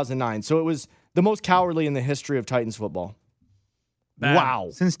since 2009. So it was the most cowardly in the history of Titans football. Bad. Wow.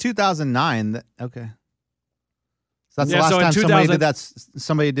 Since 2009. Okay. So that's Yeah, the last so in time 2000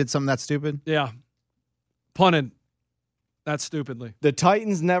 somebody did something that stupid? Yeah. Punted that stupidly. The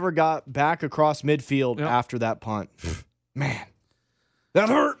Titans never got back across midfield after that punt. Man. That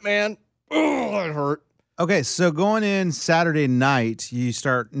hurt, man. Oh, that hurt. Okay, so going in Saturday night, you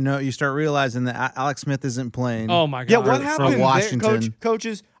start realizing that Alex Smith isn't playing. Oh my God! Yeah, what happened for Washington? there,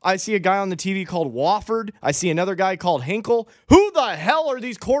 coaches? I see a guy on the TV called Wofford. I see another guy called Hinkle. Who the hell are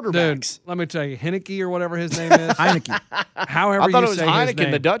these quarterbacks? Dude, let me tell you, Heineke or whatever his name is. Heineke. However I thought you it was say his Heineken,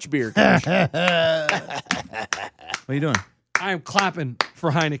 name. the Dutch beer. Coach. What are you doing? I am clapping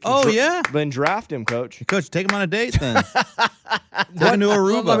for Heineke. Oh, yeah? Then draft him, Coach. Coach, take him on a date then. Take him to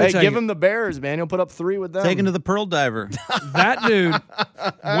Aruba. Let me Hey, tell give you. him the Bears, man. He'll put up 3 with them. Take him to the Pearl Diver. That dude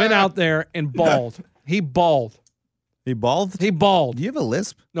went out there and balled. He balled. He bald? He balled. Do you have a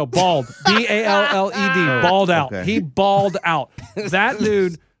lisp? No, balled. B-A-L-L-E-D. Balled out. Okay. He balled out. That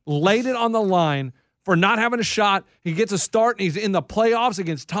dude laid it on the line for not having a shot. He gets a start, and he's in the playoffs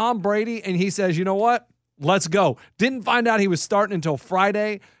against Tom Brady, and he says, you know what? Let's go. Didn't find out he was starting until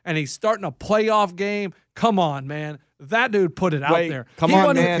Friday, and he's starting a playoff game. Come on, man. That dude put it out there. Come He on,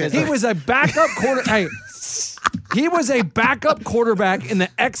 wasn't- man. He was a backup quarter. Hey, he was a backup quarterback in the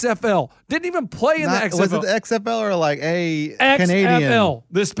XFL. Didn't even play in the XFL. Was it the XFL or like a XFL Canadian?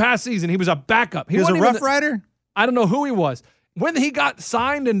 this past season. He was a backup. He was a wasn't even Rough Rider? I don't know who he was. When he got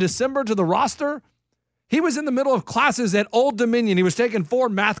signed in December to the roster, he was in the middle of classes at Old Dominion. He was taking 4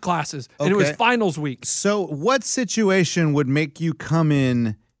 math classes, and it was Okay. finals week. So what situation would make you come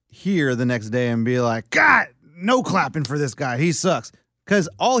in here the next day and be like, God, no clapping for this guy. He sucks. Because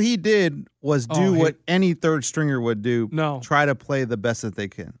all he did was do what any third stringer would do. No. Try to play the best that they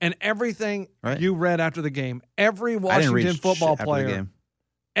can. And everything Right. you read after the game, every I didn't read Washington football shit after the player, game.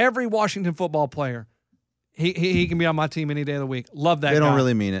 every Washington football player, he can be on my team any day of the week. Love that They guy. don't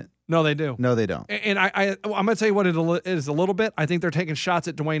really mean it. No, they do. No, they don't. And I'm going to tell you what it is a little bit. I think they're taking shots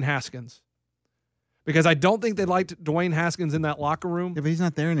at Dwayne Haskins. Because I don't think they liked Dwayne Haskins in that locker room. Yeah, but he's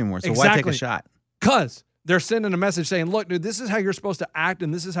not there anymore. So why take a shot? Because they're sending a message saying, look, dude, this is how you're supposed to act,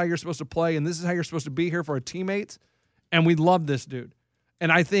 and this is how you're supposed to play, and this is how you're supposed to be here for our teammates. And we love this dude.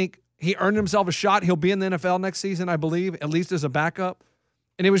 And I think he earned himself a shot. He'll be in the NFL next season, I believe, at least as a backup.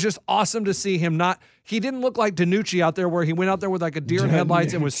 And it was just awesome to see him he didn't look like DiNucci out there where he went out there with like a deer in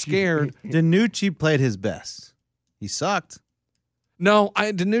headlights and was scared. DiNucci played his best. He sucked. No,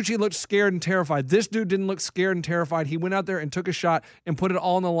 DiNucci looked scared and terrified. This dude didn't look scared and terrified. He went out there and took a shot and put it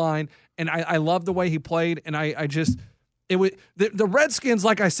all on the line. And I love the way he played. And the Redskins,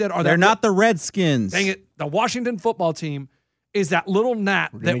 like I said, They're not the Redskins. Dang it. The Washington football team is that little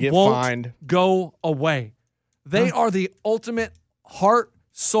gnat that get won't fined. go away. They are the ultimate heart,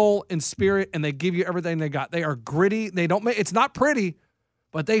 soul, and spirit, and they give you everything they got. They are gritty. They don't make it's not pretty,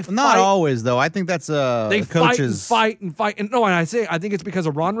 but they Not fight. always, though. I think that's They coaches. fight. And I think it's because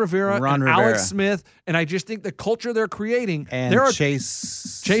of Ron Rivera and Rivera. Alex Smith, and I just think the culture they're creating. And they're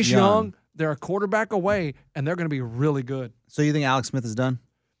Chase Young. They're a quarterback away, and they're going to be really good. So you think Alex Smith is done?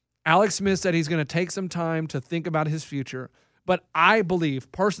 Alex Smith said he's going to take some time to think about his future, but I believe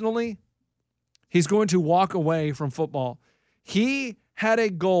personally he's going to walk away from football. He had a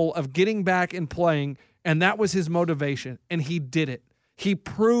goal of getting back and playing, and that was his motivation, and he did it. He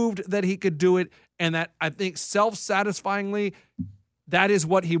proved that he could do it, and that I think self-satisfyingly, that is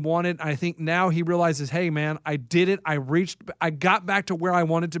what he wanted. I think now he realizes, hey, man, I did it. I got back to where I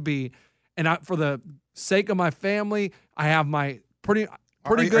wanted to be, and for the sake of my family, I have my pretty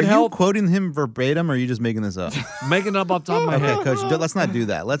good Are health. you quoting him verbatim, or are you just making this up? Making it up off the top of my Okay, head. Coach, let's not do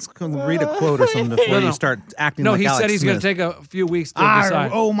that. Let's read a quote or something before No. you start acting No, like he Alex said he's going to Smith. take a few weeks to I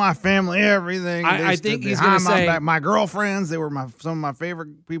decide. owe my family everything. I They think stood he's gonna behind my say- back. My girlfriends, they were some of my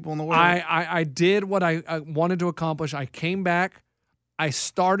favorite people in the world. I did what I wanted to accomplish. I came back. I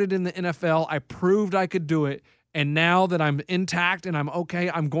started in the NFL. I proved I could do it. And now that I'm intact and I'm okay,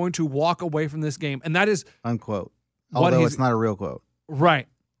 I'm going to walk away from this game. And that is Unquote. what Although he's- it's not a real quote. right.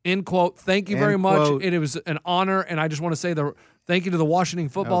 End quote. Thank you very End much. quote. It was an honor. And I just want to say thank you to the Washington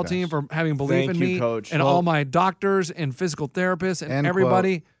football gosh. team for having belief Thank in you, me. Coach. And Well- all my doctors and physical therapists and End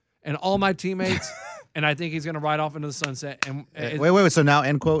everybody and all my teammates. And I think he's going to ride off into the sunset. And Wait. So now,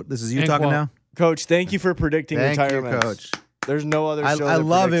 end quote. This is you End talking quote. now? Coach, thank you for predicting Thank you, retirements. Coach. There's no other I show that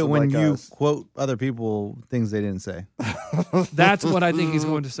love predicts it them when like you us. quote other people things they didn't say. that's what I think he's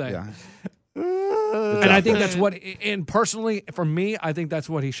going to say. Yeah. And I think that's what, and personally, for me, I think that's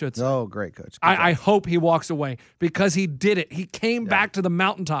what he should say. Oh, great, Coach. Good I job. hope he walks away because he did it. He came back to the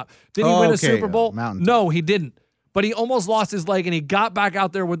mountaintop. Did he win a Okay, Super Bowl? mountaintop. No, he didn't. But he almost lost his leg, and he got back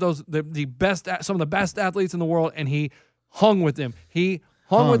out there with the best, some of the best athletes in the world, and he hung with them. He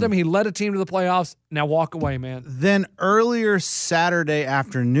hung with them. He led a team to the playoffs. Now walk away, man. Then earlier Saturday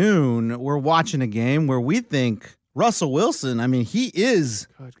afternoon, we're watching a game where we think Russell Wilson, I mean, he is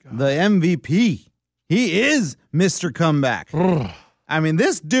the MVP. He is Mr. Comeback. I mean,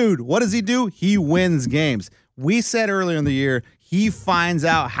 this dude, what does he do? He wins games. We said earlier in the year, he finds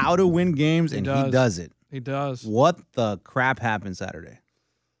out how to win games, and he does it. He does. What the crap happened Saturday?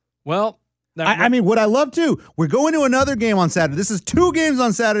 Well, I mean, what I love too, we're going to another game on Saturday. This is 2 games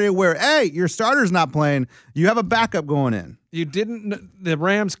on Saturday where, hey, your starter's not playing. You have a backup going in. You didn't. The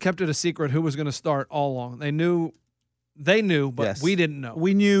Rams kept it a secret who was going to start all along. They knew, but Yes. we didn't know.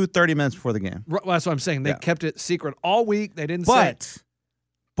 We knew 30 minutes before the game. Well, that's what I'm saying. They kept it secret all week. They didn't say it.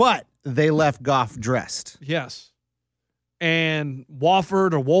 But they left Goff dressed. Yes. And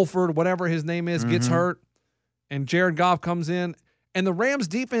Wolford, whatever his name is, gets hurt. And Jared Goff comes in. And the Rams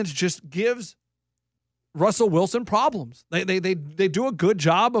defense just gives Russell Wilson problems. They do a good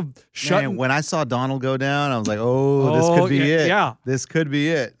job of shutting. Man, when I saw Donald go down, I was like, oh, this could be it. Yeah. This could be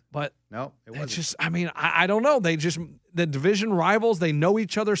it. But no, it wasn't. it's just, I mean, I don't know. The division rivals, they know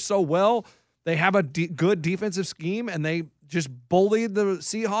each other so well. They have a good defensive scheme, and they just bullied the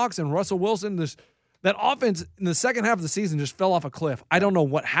Seahawks. And Russell Wilson, that offense in the second half of the season just fell off a cliff. I don't know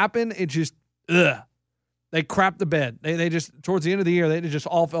what happened. It just, they crapped the bed. They just, towards the end of the year, they just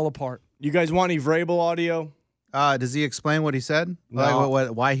all fell apart. You guys want any Vrabel audio? Does he explain what he said? No.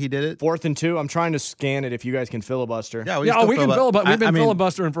 Why he did it? 4th and 2. I'm trying to scan it if you guys can filibuster. Yeah, we can filibuster. We've been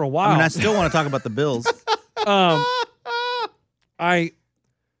filibustering for a while. I mean, I still want to talk about the Bills. I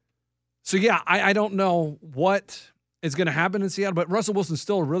don't know what is going to happen in Seattle, but Russell Wilson's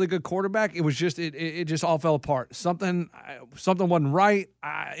still a really good quarterback. It was just it just all fell apart. Something wasn't right.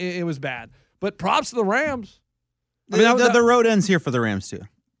 It was bad. But props to the Rams. I mean, the road ends here for the Rams too.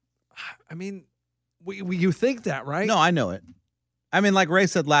 I mean, you think that, right? No, I know it. I mean, like Ray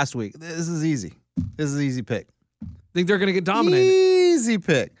said last week, this is easy. This is an easy pick. Think they're going to get dominated? Easy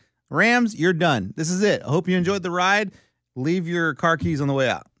pick. Rams, you're done. This is it. I hope you enjoyed the ride. Leave your car keys on the way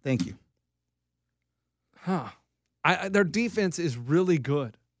out. Thank you. Their defense is really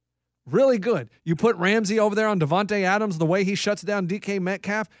good. Really good. You put Ramsey over there on Devontae Adams, the way he shuts down DK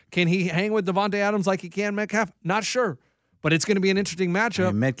Metcalf. Can he hang with Devontae Adams like he can Metcalf? Not sure. But it's going to be an interesting matchup.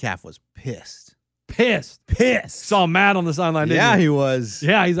 Man, Metcalf was pissed. Pissed. Saw him mad on the sideline, didn't Yeah, you? he was.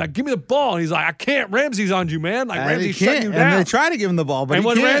 Yeah, he's like, give me the ball. And he's like, I can't. Ramsey's on you, man. Like, Ramsey's shutting you down. And they try to give him the ball, but and he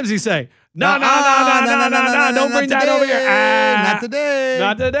what can't. did Ramsey say? No, don't bring that over here. Not today.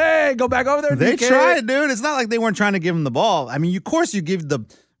 Not today. Go back over there. They DK. tried, dude. It's not like they weren't trying to give him the ball. I mean, of course you give the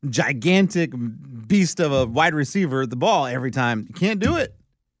gigantic beast of a wide receiver the ball every time. You can't do it.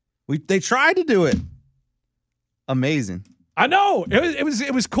 They tried to do it. Amazing. I know.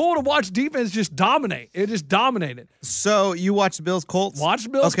 It was cool to watch defense just dominate. It just dominated. So you watched Bills Colts? Watch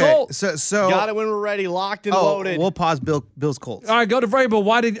Bills Colts. So got it when we're ready, locked and loaded. We'll pause Bills Colts. All right, go to Vrabel.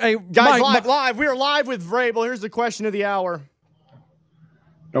 Why did guys live? We are live with Vrabel. Here's the question of the hour.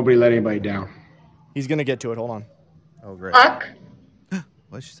 Nobody let anybody down. He's gonna get to it. Hold on. Oh, great.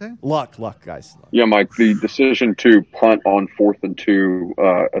 What'd she say? Luck, guys. Yeah, Mike, the decision to punt on 4th and 2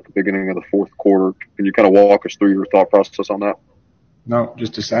 at the beginning of the fourth quarter, can you kind of walk us through your thought process on that? No,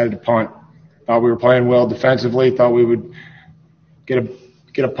 just decided to punt. Thought we were playing well defensively. Thought we would get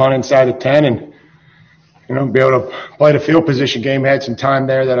a punt inside the 10 and, be able to play the field position game. Had some time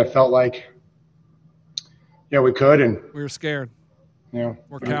there that I felt like, we could. And we were scared. We're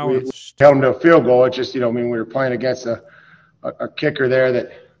cowards. We held them to a field goal. It's just, we were playing against a kicker there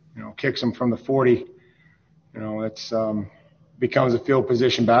that, kicks them from the 40. It's becomes a field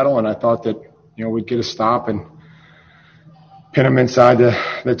position battle, and I thought that, we'd get a stop and pin them inside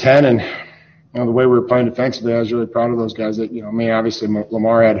the 10. And, the way we were playing defensively, I was really proud of those guys that, obviously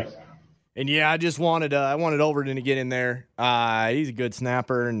Lamar had. And yeah, I wanted Overton to get in there. He's a good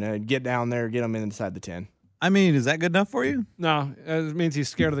snapper, and get down there, get him inside the 10. I mean, is that good enough for you? No, it means he's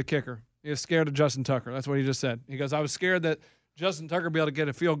scared of the kicker. He was scared of Justin Tucker. That's what he just said. He goes, I was scared that Justin Tucker would be able to get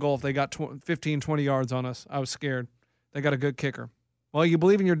a field goal if they got 15, 20 yards on us. I was scared. They got a good kicker. Well, you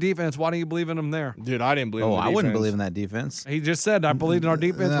believe in your defense. Why don't you believe in them there? Dude, I didn't believe in the defense. I wouldn't believe in that defense. He just said, I believed in our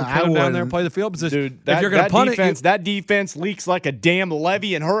defense. No, We'll put him down there and play the field position. Dude, if you're going to punt it, that defense leaks like a damn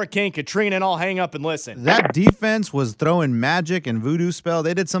levee in Hurricane Katrina, and I'll hang up and listen. That defense was throwing magic and voodoo spell.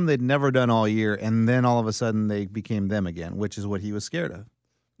 They did something they'd never done all year, and then all of a sudden they became them again, which is what he was scared of.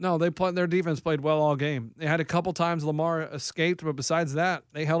 No, their defense played well all game. They had a couple times Lamar escaped, but besides that,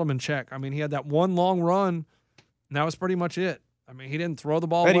 they held him in check. I mean, he had that one long run, and that was pretty much it. I mean, he didn't throw the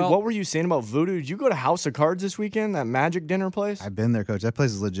ball Eddie, well. what were you saying about voodoo? Did you go to House of Cards this weekend, that magic dinner place? I've been there, Coach. That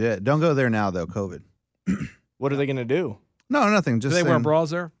place is legit. Don't go there now, though, COVID. What are they going to do? No, nothing. Just do they wear bras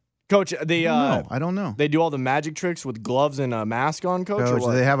there? Coach, no, I don't know. They do all the magic tricks with gloves and a mask on, Coach?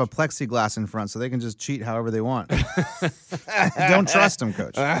 Coach, they have a plexiglass in front, so they can just cheat however they want. Don't trust them,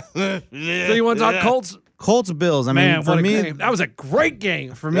 Coach. So you want to talk Colts Bills. I Man, mean, for what a me, game. That was a great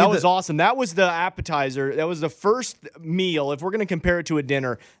game. For me, that was awesome. That was the appetizer. That was the first meal. If we're going to compare it to a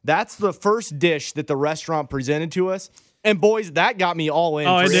dinner, that's the first dish that the restaurant presented to us. And boys, that got me all in.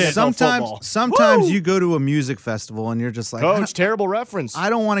 Oh, for it did. NFL football. Sometimes you go to a music festival and you're just like, Coach, terrible reference. I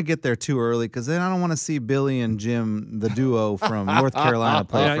don't want to get there too early because then I don't want to see Billy and Jim, the duo from North Carolina,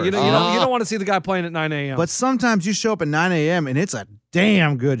 play Yeah, first. you don't want to see the guy playing at 9 a.m. But sometimes you show up at 9 a.m. and it's a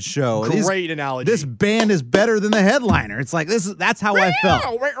damn good show. Great analogy. This band is better than the headliner. It's like that's how I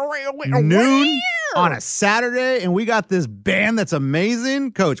felt. Noon on a Saturday, and we got this band that's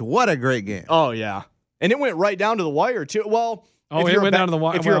amazing. Coach, what a great game. Oh, yeah. And it went right down to the wire, too. Well, it went down to the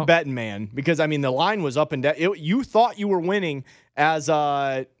wire. If you're a betting man, because, I mean, the line was up and down. You thought you were winning as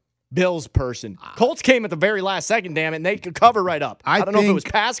a Bills person. Colts came at the very last second, damn it, and they could cover right up. I don't know if it was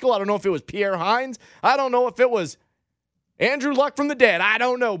Pascal. I don't know if it was Pierre Hines. I don't know if it was Andrew Luck from the dead. I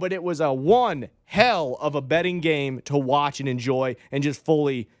don't know, but it was a one hell of a betting game to watch and enjoy and just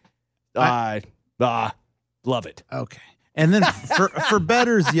fully love it. Okay. And then for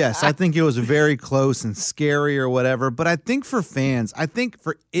bettors, yes, I think it was very close and scary or whatever. But I think for fans, I think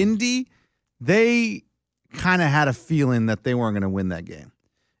for Indy, they kind of had a feeling that they weren't going to win that game.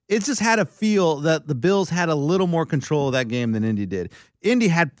 It just had a feel that the Bills had a little more control of that game than Indy did. Indy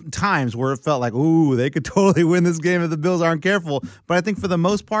had times where it felt like, ooh, they could totally win this game if the Bills aren't careful. But I think for the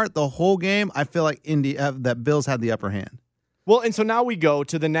most part, the whole game, I feel like that Bills had the upper hand. Well, and so now we go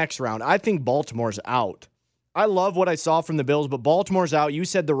to the next round. I think Baltimore's out. I love what I saw from the Bills, but Baltimore's out. You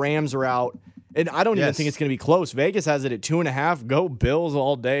said the Rams are out, and I don't even think it's going to be close. Vegas has it at 2.5. Go Bills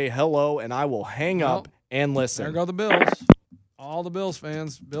all day. Hello, and I will hang up and listen. There go the Bills. All the Bills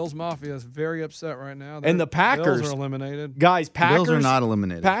fans, Bills Mafia is very upset right now. And the Packers Bills are eliminated. Guys, Packers Bills are not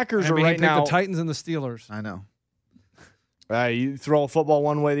eliminated. Packers are he right picked now. the Titans and the Steelers. I know. You throw a football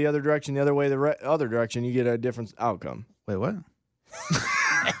one way, the other direction, the other way, the other direction, you get a different outcome. Wait, what?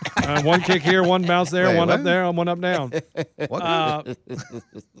 One kick here, one bounce there, Wait, one what? up there, and one up down. What?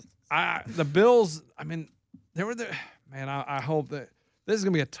 The Bills, I mean, they were there. Man, I hope that this is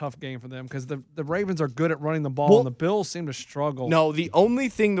going to be a tough game for them because the Ravens are good at running the ball, and the Bills seem to struggle. No, the only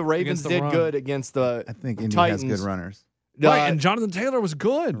thing the Ravens Against the did run. good against the I think Indy Titans. has good runners. Right, and Jonathan Taylor was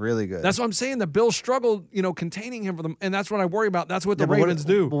good. Really good. That's what I'm saying. The Bills struggled, containing him for them, and that's what I worry about. That's what the but Ravens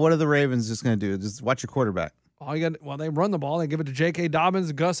do. But what are the Ravens just going to do? Just watch your quarterback. They run the ball. They give it to J.K.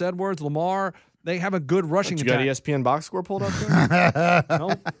 Dobbins, Gus Edwards, Lamar. They have a good rushing You got attack. ESPN box score pulled up there?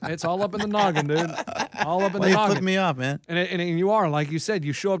 No, it's all up in the noggin, dude. All up in the You noggin. flipped me off, man. And you are, like you said,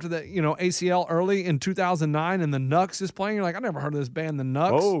 you show up to the ACL early in 2009, and the Nux is playing. You're like, I never heard of this band, the Nux.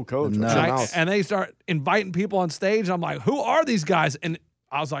 Oh, coach. watch your mouth. And they start inviting people on stage. I'm like, who are these guys? And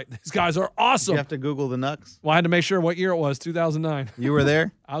I was like, these guys are awesome. You have to Google the Nux. Well, I had to make sure what year it was, 2009. You were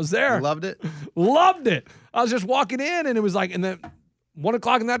there? I was there. You loved it? Loved it. I was just walking in, and it was like, and then 1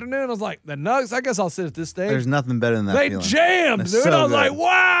 o'clock in the afternoon, I was like, the Nugs, I guess I'll sit at this stage. There's nothing better than that They feeling. jammed, That's dude. so I was good. like,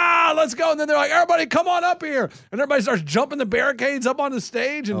 wow, let's go. And then they're like, everybody come on up here. And everybody starts jumping the barricades up on the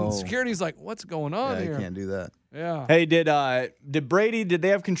stage, and security's like, what's going on Yeah, here? you can't do that. Yeah. Hey, did Brady, did they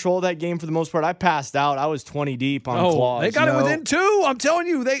have control of that game for the most part? I passed out. I was 20 deep on claws. They got it within 2. I'm telling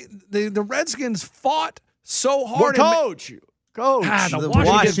you, the Redskins fought so hard. Coach. The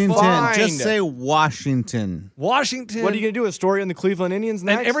Washington. fined. Just say Washington. Washington. What are you going to do? A story on the Cleveland Indians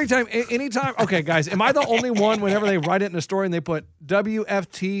next? And every time, anytime, okay, guys, am I the only one whenever they write it in a story and they put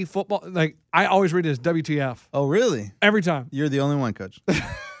WFT football? Like, I always read it as WTF. Oh, really? Every time. You're the only one, Coach.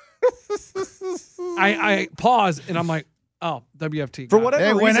 I pause and I'm like, oh, WFT. For whatever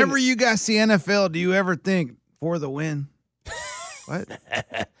reason. Whenever you guys see NFL, do you ever think for the win? What?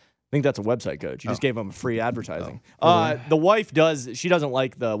 I think that's a website, Coach. You just gave them free advertising. The wife she doesn't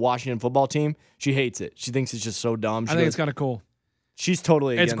like the Washington football team. She hates it. She thinks it's just so dumb. I think it's kind of cool. She's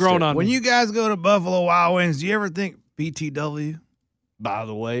totally It's against grown it. on When me. you guys go to Buffalo Wild Wings, do you ever think BTW? By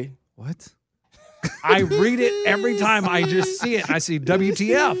the way. What? I read it every time I just see it. I see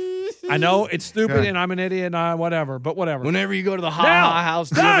WTF. I know it's stupid and I'm an idiot and whatever, but whatever. Whenever you go to the Now, ha-ha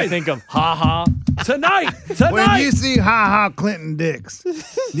house, do you ever guys! think of ha-ha? Tonight. When you see Ha Ha Clinton Dix, do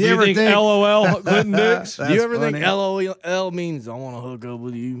you ever think LOL Clinton Dix? Do you ever funny. think LOL means I want to hook up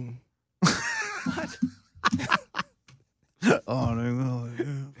with you? Oh, no.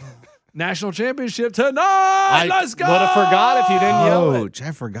 National championship tonight. Let's go. Would have forgot if you didn't yell it. Coach,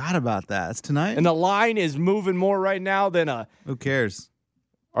 I forgot about that. It's tonight? And the line is moving more right now than a... Who cares?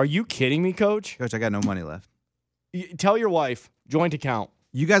 Are you kidding me, Coach? Coach, I got no money left. Tell your wife, joint account.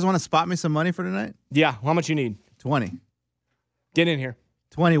 You guys want to spot me some money for tonight? Yeah, how much you need? 20. Get in here.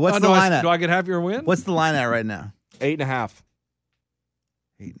 20. What's the line at? Do I get half your win? What's the line at right now? 8.5.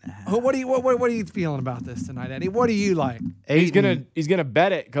 What are you feeling about this tonight, Eddie? What do you like? He's gonna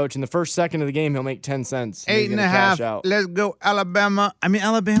bet it, Coach. In the first second of the game, he'll make 10 cents. 8.5. Let's go, Alabama. I mean,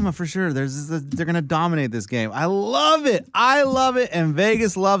 Alabama for sure. They're gonna dominate this game. I love it. And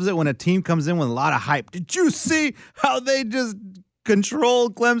Vegas loves it when a team comes in with a lot of hype. Did you see how they just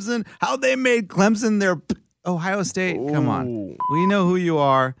controlled Clemson? How they made Clemson their Ohio State? Come on. We know who you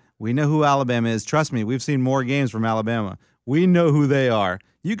are. We know who Alabama is. Trust me, we've seen more games from Alabama. We know who they are.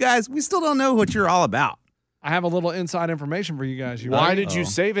 You guys, we still don't know what you're all about. I have a little inside information for you guys. Why did you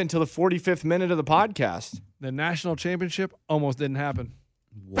save it until the 45th minute of the podcast? The national championship almost didn't happen.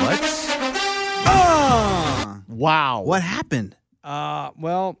 What? Wow. What happened?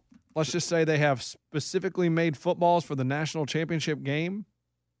 Well, let's just say they have specifically made footballs for the national championship game.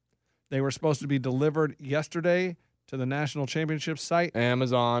 They were supposed to be delivered yesterday to the national championship site.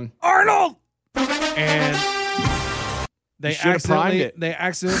 Amazon. Arnold! And they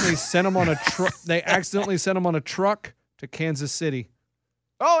accidentally sent them on a truck. They accidentally sent them on a truck to Kansas City.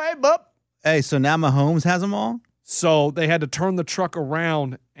 Oh, hey, bub. Hey, so now Mahomes has them all? So they had to turn the truck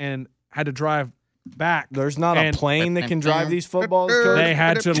around and had to drive back. There's not a plane that can drive these footballs, Coach. They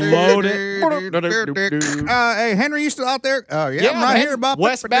had to load it. Hey, Henry, you still out there? Oh, yeah, I'm right here, Bob.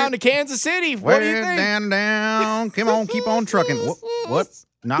 Westbound to Kansas City. What do you think? Down. Come on, keep on trucking. What?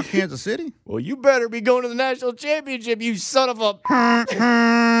 Not Kansas City? Well, you better be going to the national championship, you son of a...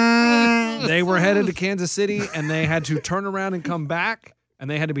 They were headed to Kansas City, and they had to turn around and come back, and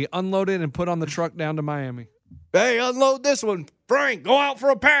they had to be unloaded and put on the truck down to Miami. Hey, unload this one. Frank, go out for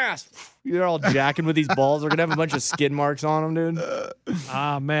a pass. You're all jacking with these balls. They're going to have a bunch of skid marks on them, dude.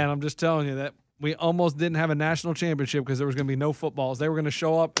 Man, I'm just telling you that we almost didn't have a national championship because there was going to be no footballs. They were going to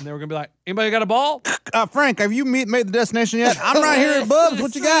show up, and they were going to be like, anybody got a ball? Frank, have you made the destination yet? I'm right here at Bubs.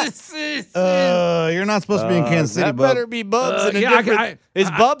 What you got? You're not supposed to be in Kansas City, That Bubs. better be Bubs.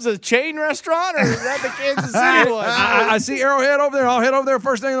 Is Bubs a chain restaurant, or is that the Kansas City one? I see Arrowhead over there. I'll head over there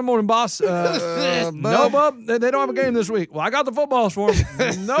first thing in the morning, boss. No, Bub, they don't have a game this week. Well, I got the footballs for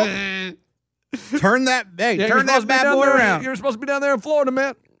them. Nope. Turn that bad boy around. You're supposed to be down there in Florida,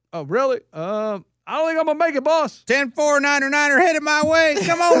 man. Oh, really? I don't think I'm going to make it, boss. 10-4, Niner headed my way.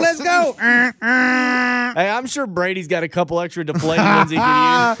 Come on, let's go. Hey, I'm sure Brady's got a couple extra deflating ones he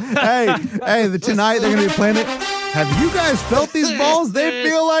can use. Tonight they're going to be playing it. Have you guys felt these balls? They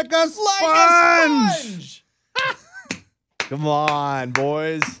feel like a sponge. Come on,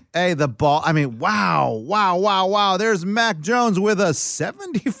 boys. Hey, the ball. I mean, wow. There's Mac Jones with a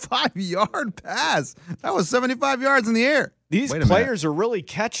 75-yard pass. That was 75 yards in the air. These players are really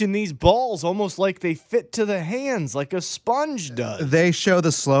catching these balls almost like they fit to the hands, like a sponge does. They show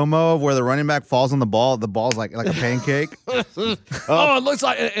the slow-mo of where the running back falls on the ball. The ball's like a pancake. It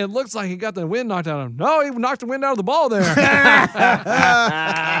looks like he got the wind knocked out of him. No, he knocked the wind out of the ball there.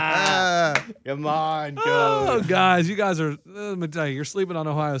 Come on, Coach. Oh, guys, you guys are, let me tell you, you're sleeping on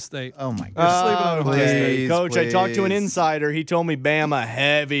Ohio State. Oh, my God. You're sleeping on Ohio State. Coach, I talked to an insider. He told me Bama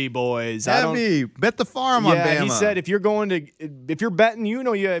heavy, boys. Heavy. Bet the farm on Bama. He said if you're betting, you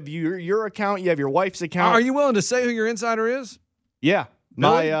have your account, you have your wife's account. Are you willing to say who your insider is? Yeah.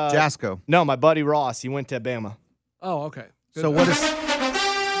 My Jasco. No, my buddy Ross. He went to Bama. Oh, okay. Good. So what is...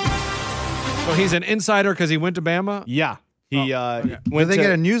 So he's an insider because he went to Bama? Yeah. He Did they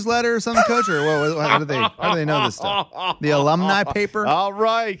get a newsletter or something, Coach? Or how do they know this stuff? The alumni paper? All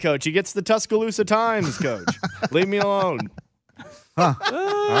right, Coach. He gets the Tuscaloosa Times, Coach. Leave me alone. Huh.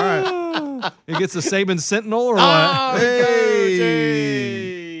 All right. He gets the Saban Sentinel or what?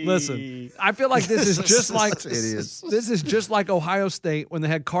 Hey. Listen, I feel like this is just like Ohio State when they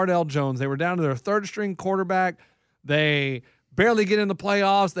had Cardell Jones. They were down to their third string quarterback. They barely get in the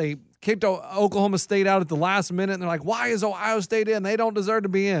playoffs. They kicked Oklahoma State out at the last minute, and they're like, why is Ohio State in? They don't deserve to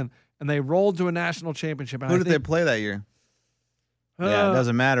be in. And they rolled to a national championship. Who did they play that year? Yeah, it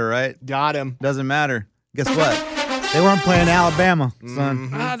doesn't matter, right? Got him. Doesn't matter. Guess what? They weren't playing Alabama,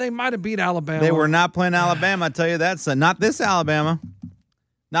 son. They might have beat Alabama. They were not playing Alabama, I tell you that, son. Not this Alabama.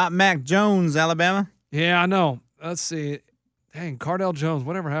 Not Mac Jones, Alabama. Yeah, I know. Let's see. Dang, Cardell Jones,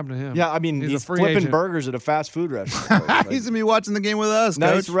 whatever happened to him? Yeah, I mean, he's flipping agent. burgers at a fast food restaurant. He's going to be watching the game with us,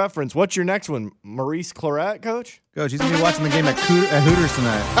 Nice Coach. reference. What's your next one? Maurice Claret, Coach? Coach, he's going to be watching the game at Hooters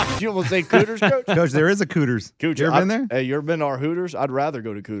tonight. You almost say Cooters, Coach? Coach, there is a Cooters. Coach, you ever been there? Hey, you ever been to our Hooters? I'd rather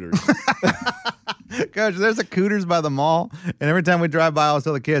go to Cooters. Coach, there's a Cooters by the mall, and every time we drive by, I always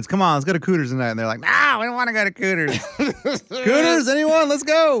tell the kids, come on, let's go to Cooters tonight. And they're like, no, we don't want to go to Cooters. Cooters, anyone? Let's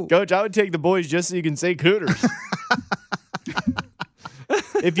go. Coach, I would take the boys just so you can say Cooters.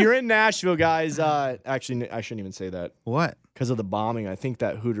 If you're in Nashville, guys, actually, I shouldn't even say that. What? Because of the bombing, I think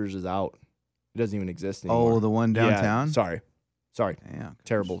that Hooters is out. It doesn't even exist anymore. Oh, the one downtown? Yeah, sorry. Sorry. Yeah.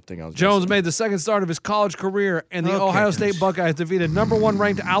 Terrible thing I was Jones made the second start of his college career, and the Ohio State Buckeyes defeated number 1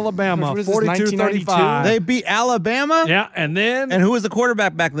 ranked Alabama 42-35. They beat Alabama? Yeah, and then... And who was the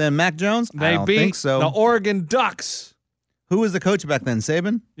quarterback back then? Mac Jones? They I don't beat think so. the Oregon Ducks. Who was the coach back then?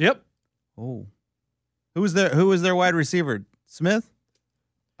 Saban? Yep. Oh. Who was their wide receiver? Smith?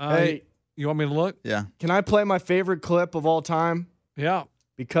 Hey. You want me to look? Yeah. Can I play my favorite clip of all time? Yeah.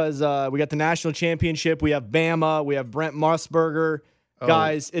 Because we got the national championship. We have Bama. We have Brent Musburger.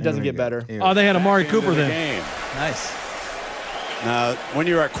 Guys, it doesn't get better. Oh, they had Amari Cooper then. Nice. Now, when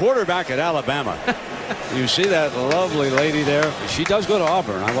you're a quarterback at Alabama, you see that lovely lady there. She does go to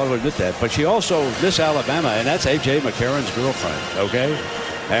Auburn, I want to admit that. But she also Miss Alabama, and that's A.J. McCarron's girlfriend, okay?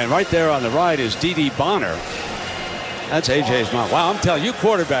 And right there on the right is Dee Dee Bonner. That's A.J.'s mom. Wow, I'm telling you,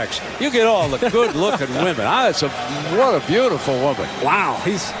 quarterbacks, you get all the good-looking women. What a beautiful woman. Wow,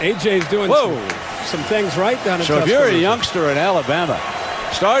 A.J.'s doing some things right down in So if you're a youngster in Alabama,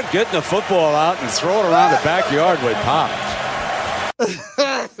 start getting the football out and throw it around the backyard with Pops.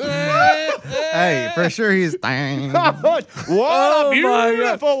 Hey, for sure he's... What a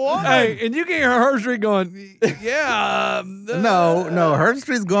beautiful woman. Hey, and you can hear Herbstreit going, yeah. No,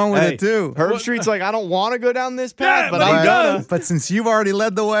 Herbstreit's going with it too. Herbstreit's like, I don't want to go down this path, but I'm gonna. But since you've already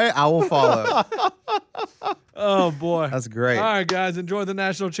led the way, I will follow. Oh, boy. That's great. All right, guys, enjoy the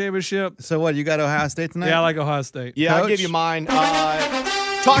national championship. So what, you got Ohio State tonight? Yeah, I like Ohio State. Yeah, I'll Coach? give you mine.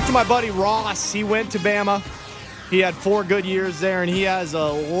 Talk to my buddy Ross. He went to Bama. He had 4 good years there, and he has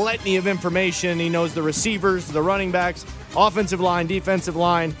a litany of information. He knows the receivers, the running backs, offensive line, defensive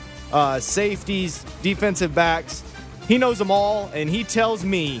line, safeties, defensive backs. He knows them all, and he tells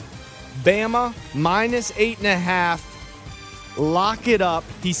me Bama minus 8.5. Lock it up.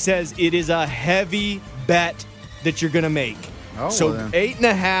 He says it is a heavy bet that you're going to make. Oh, so well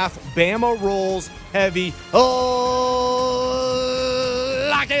 8.5, Bama rolls heavy. Oh,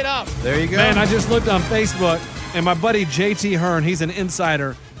 lock it up. There you go. Man, I just looked on Facebook, and my buddy JT Hearn, he's an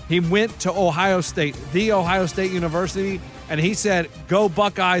insider. He went to Ohio State, the Ohio State University, and he said, go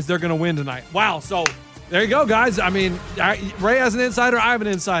Buckeyes, they're going to win tonight. Wow, so there you go, guys. I mean, Ray has an insider, I have an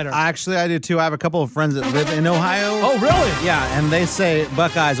insider. Actually, I do too. I have a couple of friends that live in Ohio. Oh, really? Yeah, and they say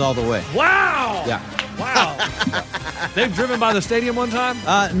Buckeyes all the way. Wow. Yeah. Wow. They've driven by the stadium one time?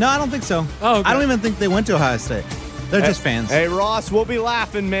 No, I don't think so. Oh, okay. I don't even think they went to Ohio State. They're just fans. Hey, Ross, we'll be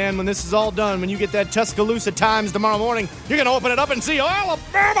laughing, man, when this is all done. When you get that Tuscaloosa Times tomorrow morning, you're going to open it up and see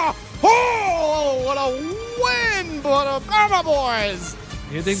Alabama. Oh, what a win for the Bama boys.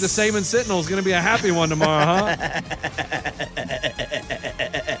 You think the Saban Sentinel is going to be a happy one tomorrow, huh?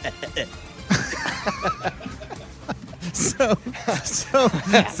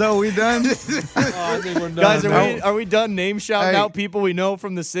 So we done? I think we're done. Guys, are we done name shouting out people we know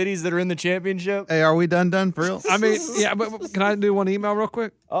from the cities that are in the championship? Hey, are we done for real? I mean, yeah, but can I do one email real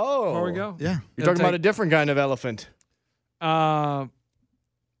quick? Oh. Before we go? Yeah. You're talking about a different kind of elephant. Here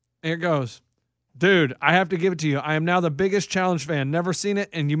it goes. Dude, I have to give it to you. I am now the biggest Challenge fan. Never seen it,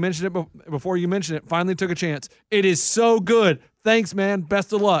 and you mentioned it before you mentioned it. Finally took a chance. It is so good. Thanks, man.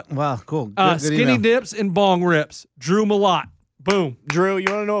 Best of luck. Wow, cool. Good Skinny email. Dips and Bong Rips. Drew Malott. Boom. Drew, you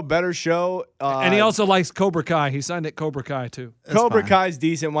want to know a better show? And he also likes Cobra Kai. He signed at Cobra Kai, too. Cobra fine. Kai's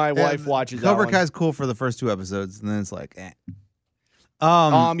decent. My wife watches Cobra that one. Kai's cool for the first 2 episodes, and then it's like, eh.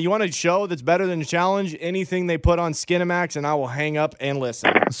 You want a show that's better than the Challenge? Anything they put on Skinamax, and I will hang up and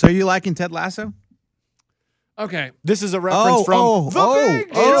listen. So you liking Ted Lasso? Okay. This is a reference from The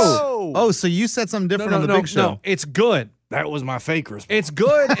Big Show. Oh, so you said something different on The Big Show. No, it's good. That was my fake response. It's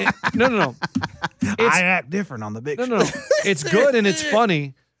good. No. I act different on The Big Show. No. It's good and it's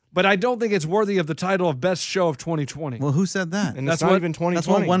funny, but I don't think it's worthy of the title of Best Show of 2020. Well, who said that? And that's not even 2020. That's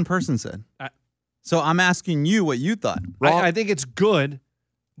what one person said. So I'm asking you what you thought. I think it's good,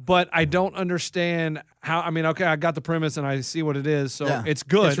 but I don't understand how. I mean, okay, I got the premise and I see what it is, so Yeah. it's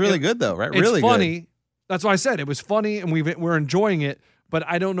good. It's really good, though, right? It's Really funny. good. That's why I said it was funny, and we're enjoying it. But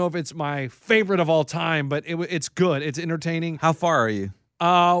I don't know if it's my favorite of all time. But it's good. It's entertaining. How far are you?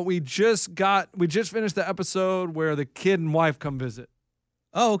 We just finished the episode where the kid and wife come visit.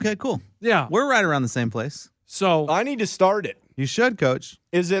 Oh, okay, cool. Yeah, We're right around the same place. so I need to start it. You should, Coach.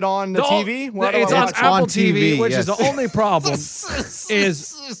 Is it on the TV? Where do It's I on watch it? Apple on TV, TV, which yes. is the only problem.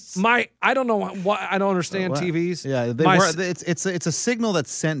 is I don't know why I don't understand What? TVs. Yeah, it's a signal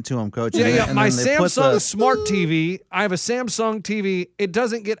that's sent to them, Coach. Yeah. and My then they put Samsung the- Smart TV, I have a Samsung TV. It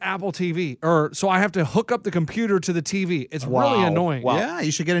doesn't get Apple TV, so I have to hook up the computer to the TV. It's really annoying. Wow. Yeah,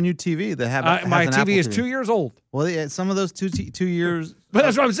 you should get a new TV that has My an TV Apple is 2 years old. Well, yeah, some of those 2 years. But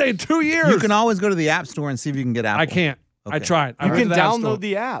that's what I'm saying. 2 years. You can always go to the App Store and see if you can get Apple. I can't. I tried. I You went can to the App Store. download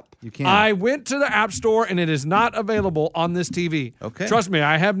the app. You can. I went to the App Store, and it is not available on this TV. Okay. Trust me,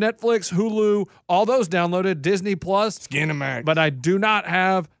 I have Netflix, Hulu, all those downloaded, Disney Plus. Skinamax. But I do not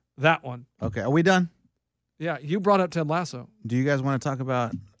have that one. Okay, are we done? Yeah, you brought up Ted Lasso. Do you guys want to talk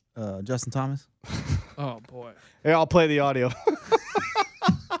about Justin Thomas? Oh, boy. Yeah, I'll play the audio.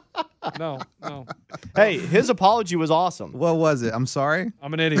 No. Hey, his apology was awesome. What was it? I'm sorry.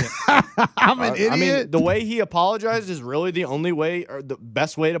 I'm an idiot. I'm an idiot. I mean, the way he apologized is really the only way or the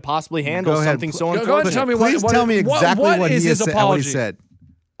best way to possibly handle Go ahead. something so Go ahead and unfortunate. tell me Please tell me exactly what he said.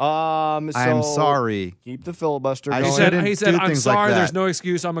 So I'm sorry. Keep the filibuster I going. shouldn't He said, do I'm things like sorry, that. there's no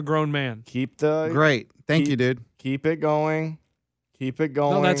excuse. I'm a grown man. Keep the Great. Thank you, dude. Keep it going. Keep it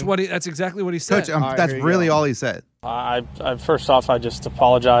going. No, that's exactly what he said. Coach, right, that's here you really go. all he said. I first off, I just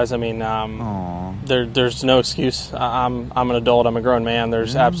apologize. I mean, there's no excuse. I'm an adult. I'm a grown man.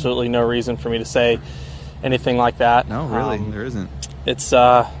 There's absolutely no reason for me to say anything like that. No, really, there isn't. It's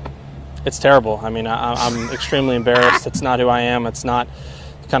terrible. I mean, I'm extremely embarrassed. It's not who I am. It's not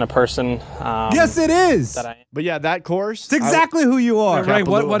the kind of person. Yes, it is. That I am. But yeah, that course. It's exactly who you are. Ray,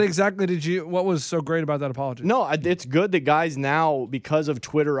 what exactly what was so great about that apology? No, it's good that guys now, because of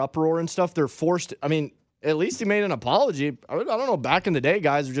Twitter uproar and stuff, they're forced. I mean, at least he made an apology. I don't know. Back in the day,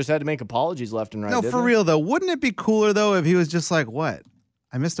 guys just had to make apologies left and right. No, didn't for they? real though. Wouldn't it be cooler though if he was just like, "What?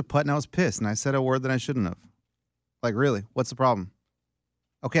 I missed a putt and I was pissed and I said a word that I shouldn't have." Like, really? What's the problem?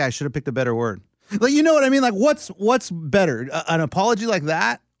 Okay, I should have picked a better word. Like, you know what I mean? Like, what's better? An apology like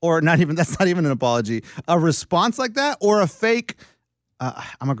that, or not even? That's not even an apology. A response like that, or a fake?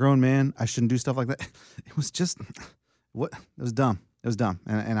 I'm a grown man. I shouldn't do stuff like that. It was just what? It was dumb. It was dumb,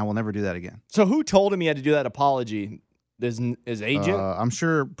 and I will never do that again. So who told him he had to do that apology? His agent? I'm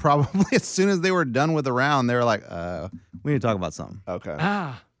sure probably as soon as they were done with the round, they were like, we need to talk about something.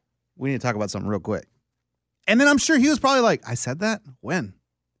 Okay. We need to talk about something real quick. And then I'm sure he was probably like, I said that? When?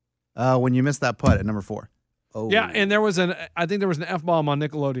 When you missed that putt at number 4. Oh. Yeah, and I think there was an F-bomb on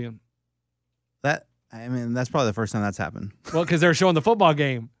Nickelodeon. That's probably the first time that's happened. Well, because they're showing the football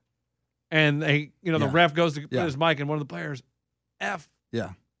game. And the Yeah. ref goes to put Yeah. his mic and one of the players, F. Yeah.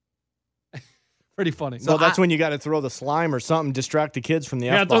 Pretty funny. So that's when you got to throw the slime or something, distract the kids from the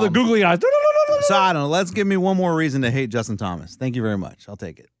Yeah, F-bomb. throw the googly eyes. So I don't know. Let's give me one more reason to hate Justin Thomas. Thank you very much. I'll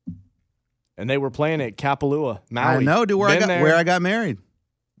take it. And they were playing at Kapalua, Maui. I know, dude, where I got married.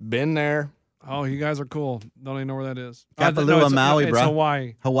 Been there. Oh, you guys are cool. Don't even know where that is. Kapalua, Maui, it's bro.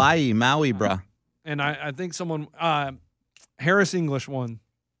 Hawaii. Hawaii, Maui, bro. And I think someone, Harris English won.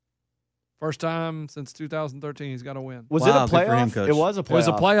 First time since 2013 he's got to win. Was it a playoff? It was a playoff. It was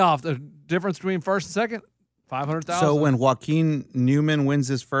a playoff. The difference between first and second, 500,000. So when Joaquin Newman wins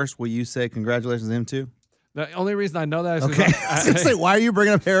his first, will you say congratulations to him too? The only reason I know that is Okay. I was gonna say, why are you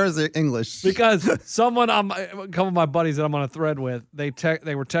bringing up Harris English? because someone, a couple of my buddies that I'm on a thread with, they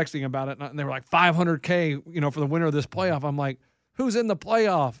were texting about it, and they were like 500K, for the winner of this playoff. I'm like, who's in the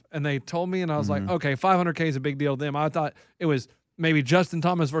playoff? And they told me, and I was like, okay, 500K is a big deal to them. I thought it was maybe Justin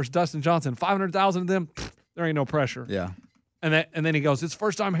Thomas versus Dustin Johnson. 500,000 of them, there ain't no pressure. Yeah. And then he goes, it's the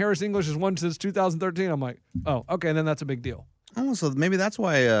first time Harris English has won since 2013. I'm like, oh, okay, then that's a big deal. Oh, so maybe that's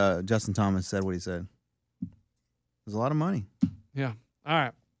why Justin Thomas said what he said. There's a lot of money. Yeah. All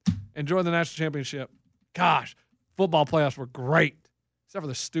right. Enjoy the national championship. Gosh, football playoffs were great, except for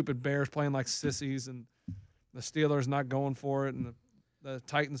the stupid Bears playing like sissies and the Steelers not going for it and the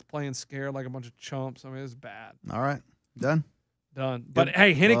Titans playing scared like a bunch of chumps. I mean, it was bad. All right. Done. But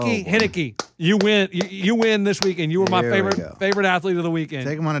hey, Henneke, you win. You win this weekend. You were my Here we favorite athlete of the weekend.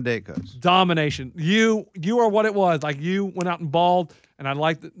 Take him on a date, Coach. Domination. You are what it was. Like, you went out and balled, and I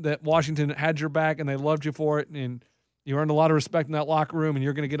liked that Washington had your back and they loved you for it, and you earned a lot of respect in that locker room, and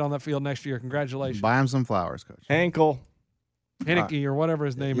you're going to get on that field next year. Congratulations. Buy him some flowers, Coach. Ankle. Henneke or whatever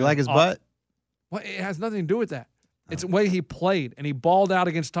his name is. You like his butt? Well, it has nothing to do with that. It's the way he played, and he balled out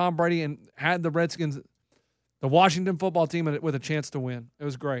against Tom Brady and had the Redskins, the Washington football team, with a chance to win. It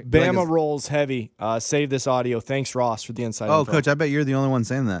was great. Bama rolls heavy. Save this audio. Thanks, Ross, for the inside Oh, info. Coach, I bet you're the only one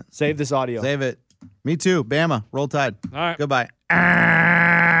saying that. Save this audio. Save it. Me too. Bama. Roll Tide. All right. Goodbye.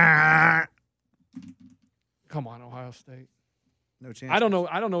 Come on, Ohio State. No chance. I don't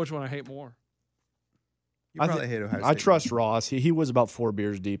know which one I hate more. You probably hate Ohio State. I trust Ross. He was about 4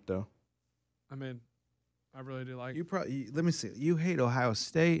 beers deep, though. I mean, I really do like. You probably. Let me see. You hate Ohio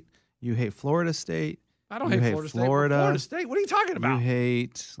State. You hate Florida State. I don't you hate Florida State. Florida State. What are you talking about? You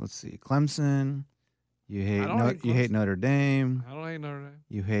hate. Let's see. Clemson. You hate. You hate Notre Dame. I don't hate Notre Dame.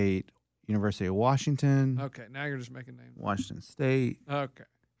 You hate University of Washington. Okay, now you're just making names. Washington State. Okay.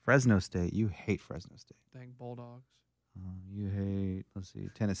 Fresno State. You hate Fresno State. Dang Bulldogs. You hate. Let's see.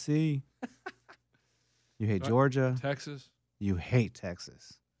 Tennessee. You hate Georgia. Texas. You hate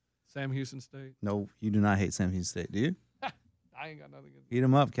Texas. Sam Houston State. No, you do not hate Sam Houston State, do you? I ain't got nothing against Eat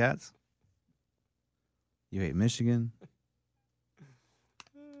them up, cats. You hate Michigan.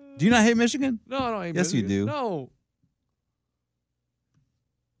 Do you not hate Michigan? No, I don't hate Yes, Michigan. you do. No.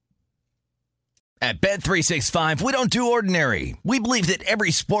 At Bet365, we don't do ordinary. We believe that every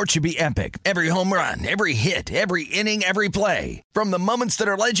sport should be epic. Every home run, every hit, every inning, every play. From the moments that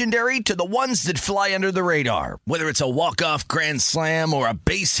are legendary to the ones that fly under the radar. Whether it's a walk-off grand slam or a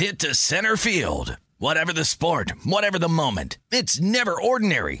base hit to center field. Whatever the sport, whatever the moment. It's never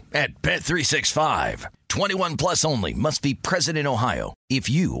ordinary at Bet365. 21 plus only. Must be present in Ohio. If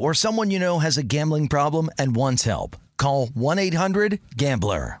you or someone you know has a gambling problem and wants help, call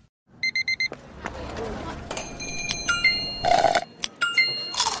 1-800-GAMBLER.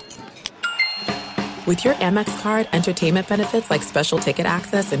 With your Amex card, entertainment benefits like special ticket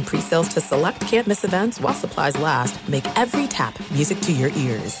access and pre-sales to select can't-miss events while supplies last make every tap music to your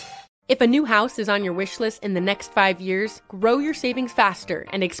ears. If a new house is on your wish list in the next 5 years, grow your savings faster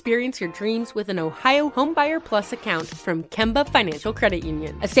and experience your dreams with an Ohio Homebuyer Plus account from Kemba Financial Credit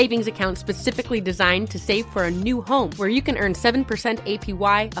Union. A savings account specifically designed to save for a new home, where you can earn 7%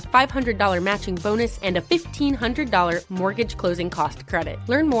 APY, a $500 matching bonus, and a $1,500 mortgage closing cost credit.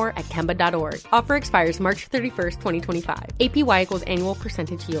 Learn more at Kemba.org. Offer expires March 31st, 2025. APY equals annual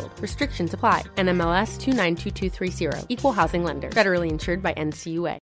percentage yield. Restrictions apply. NMLS 292230. Equal housing lender. Federally insured by NCUA.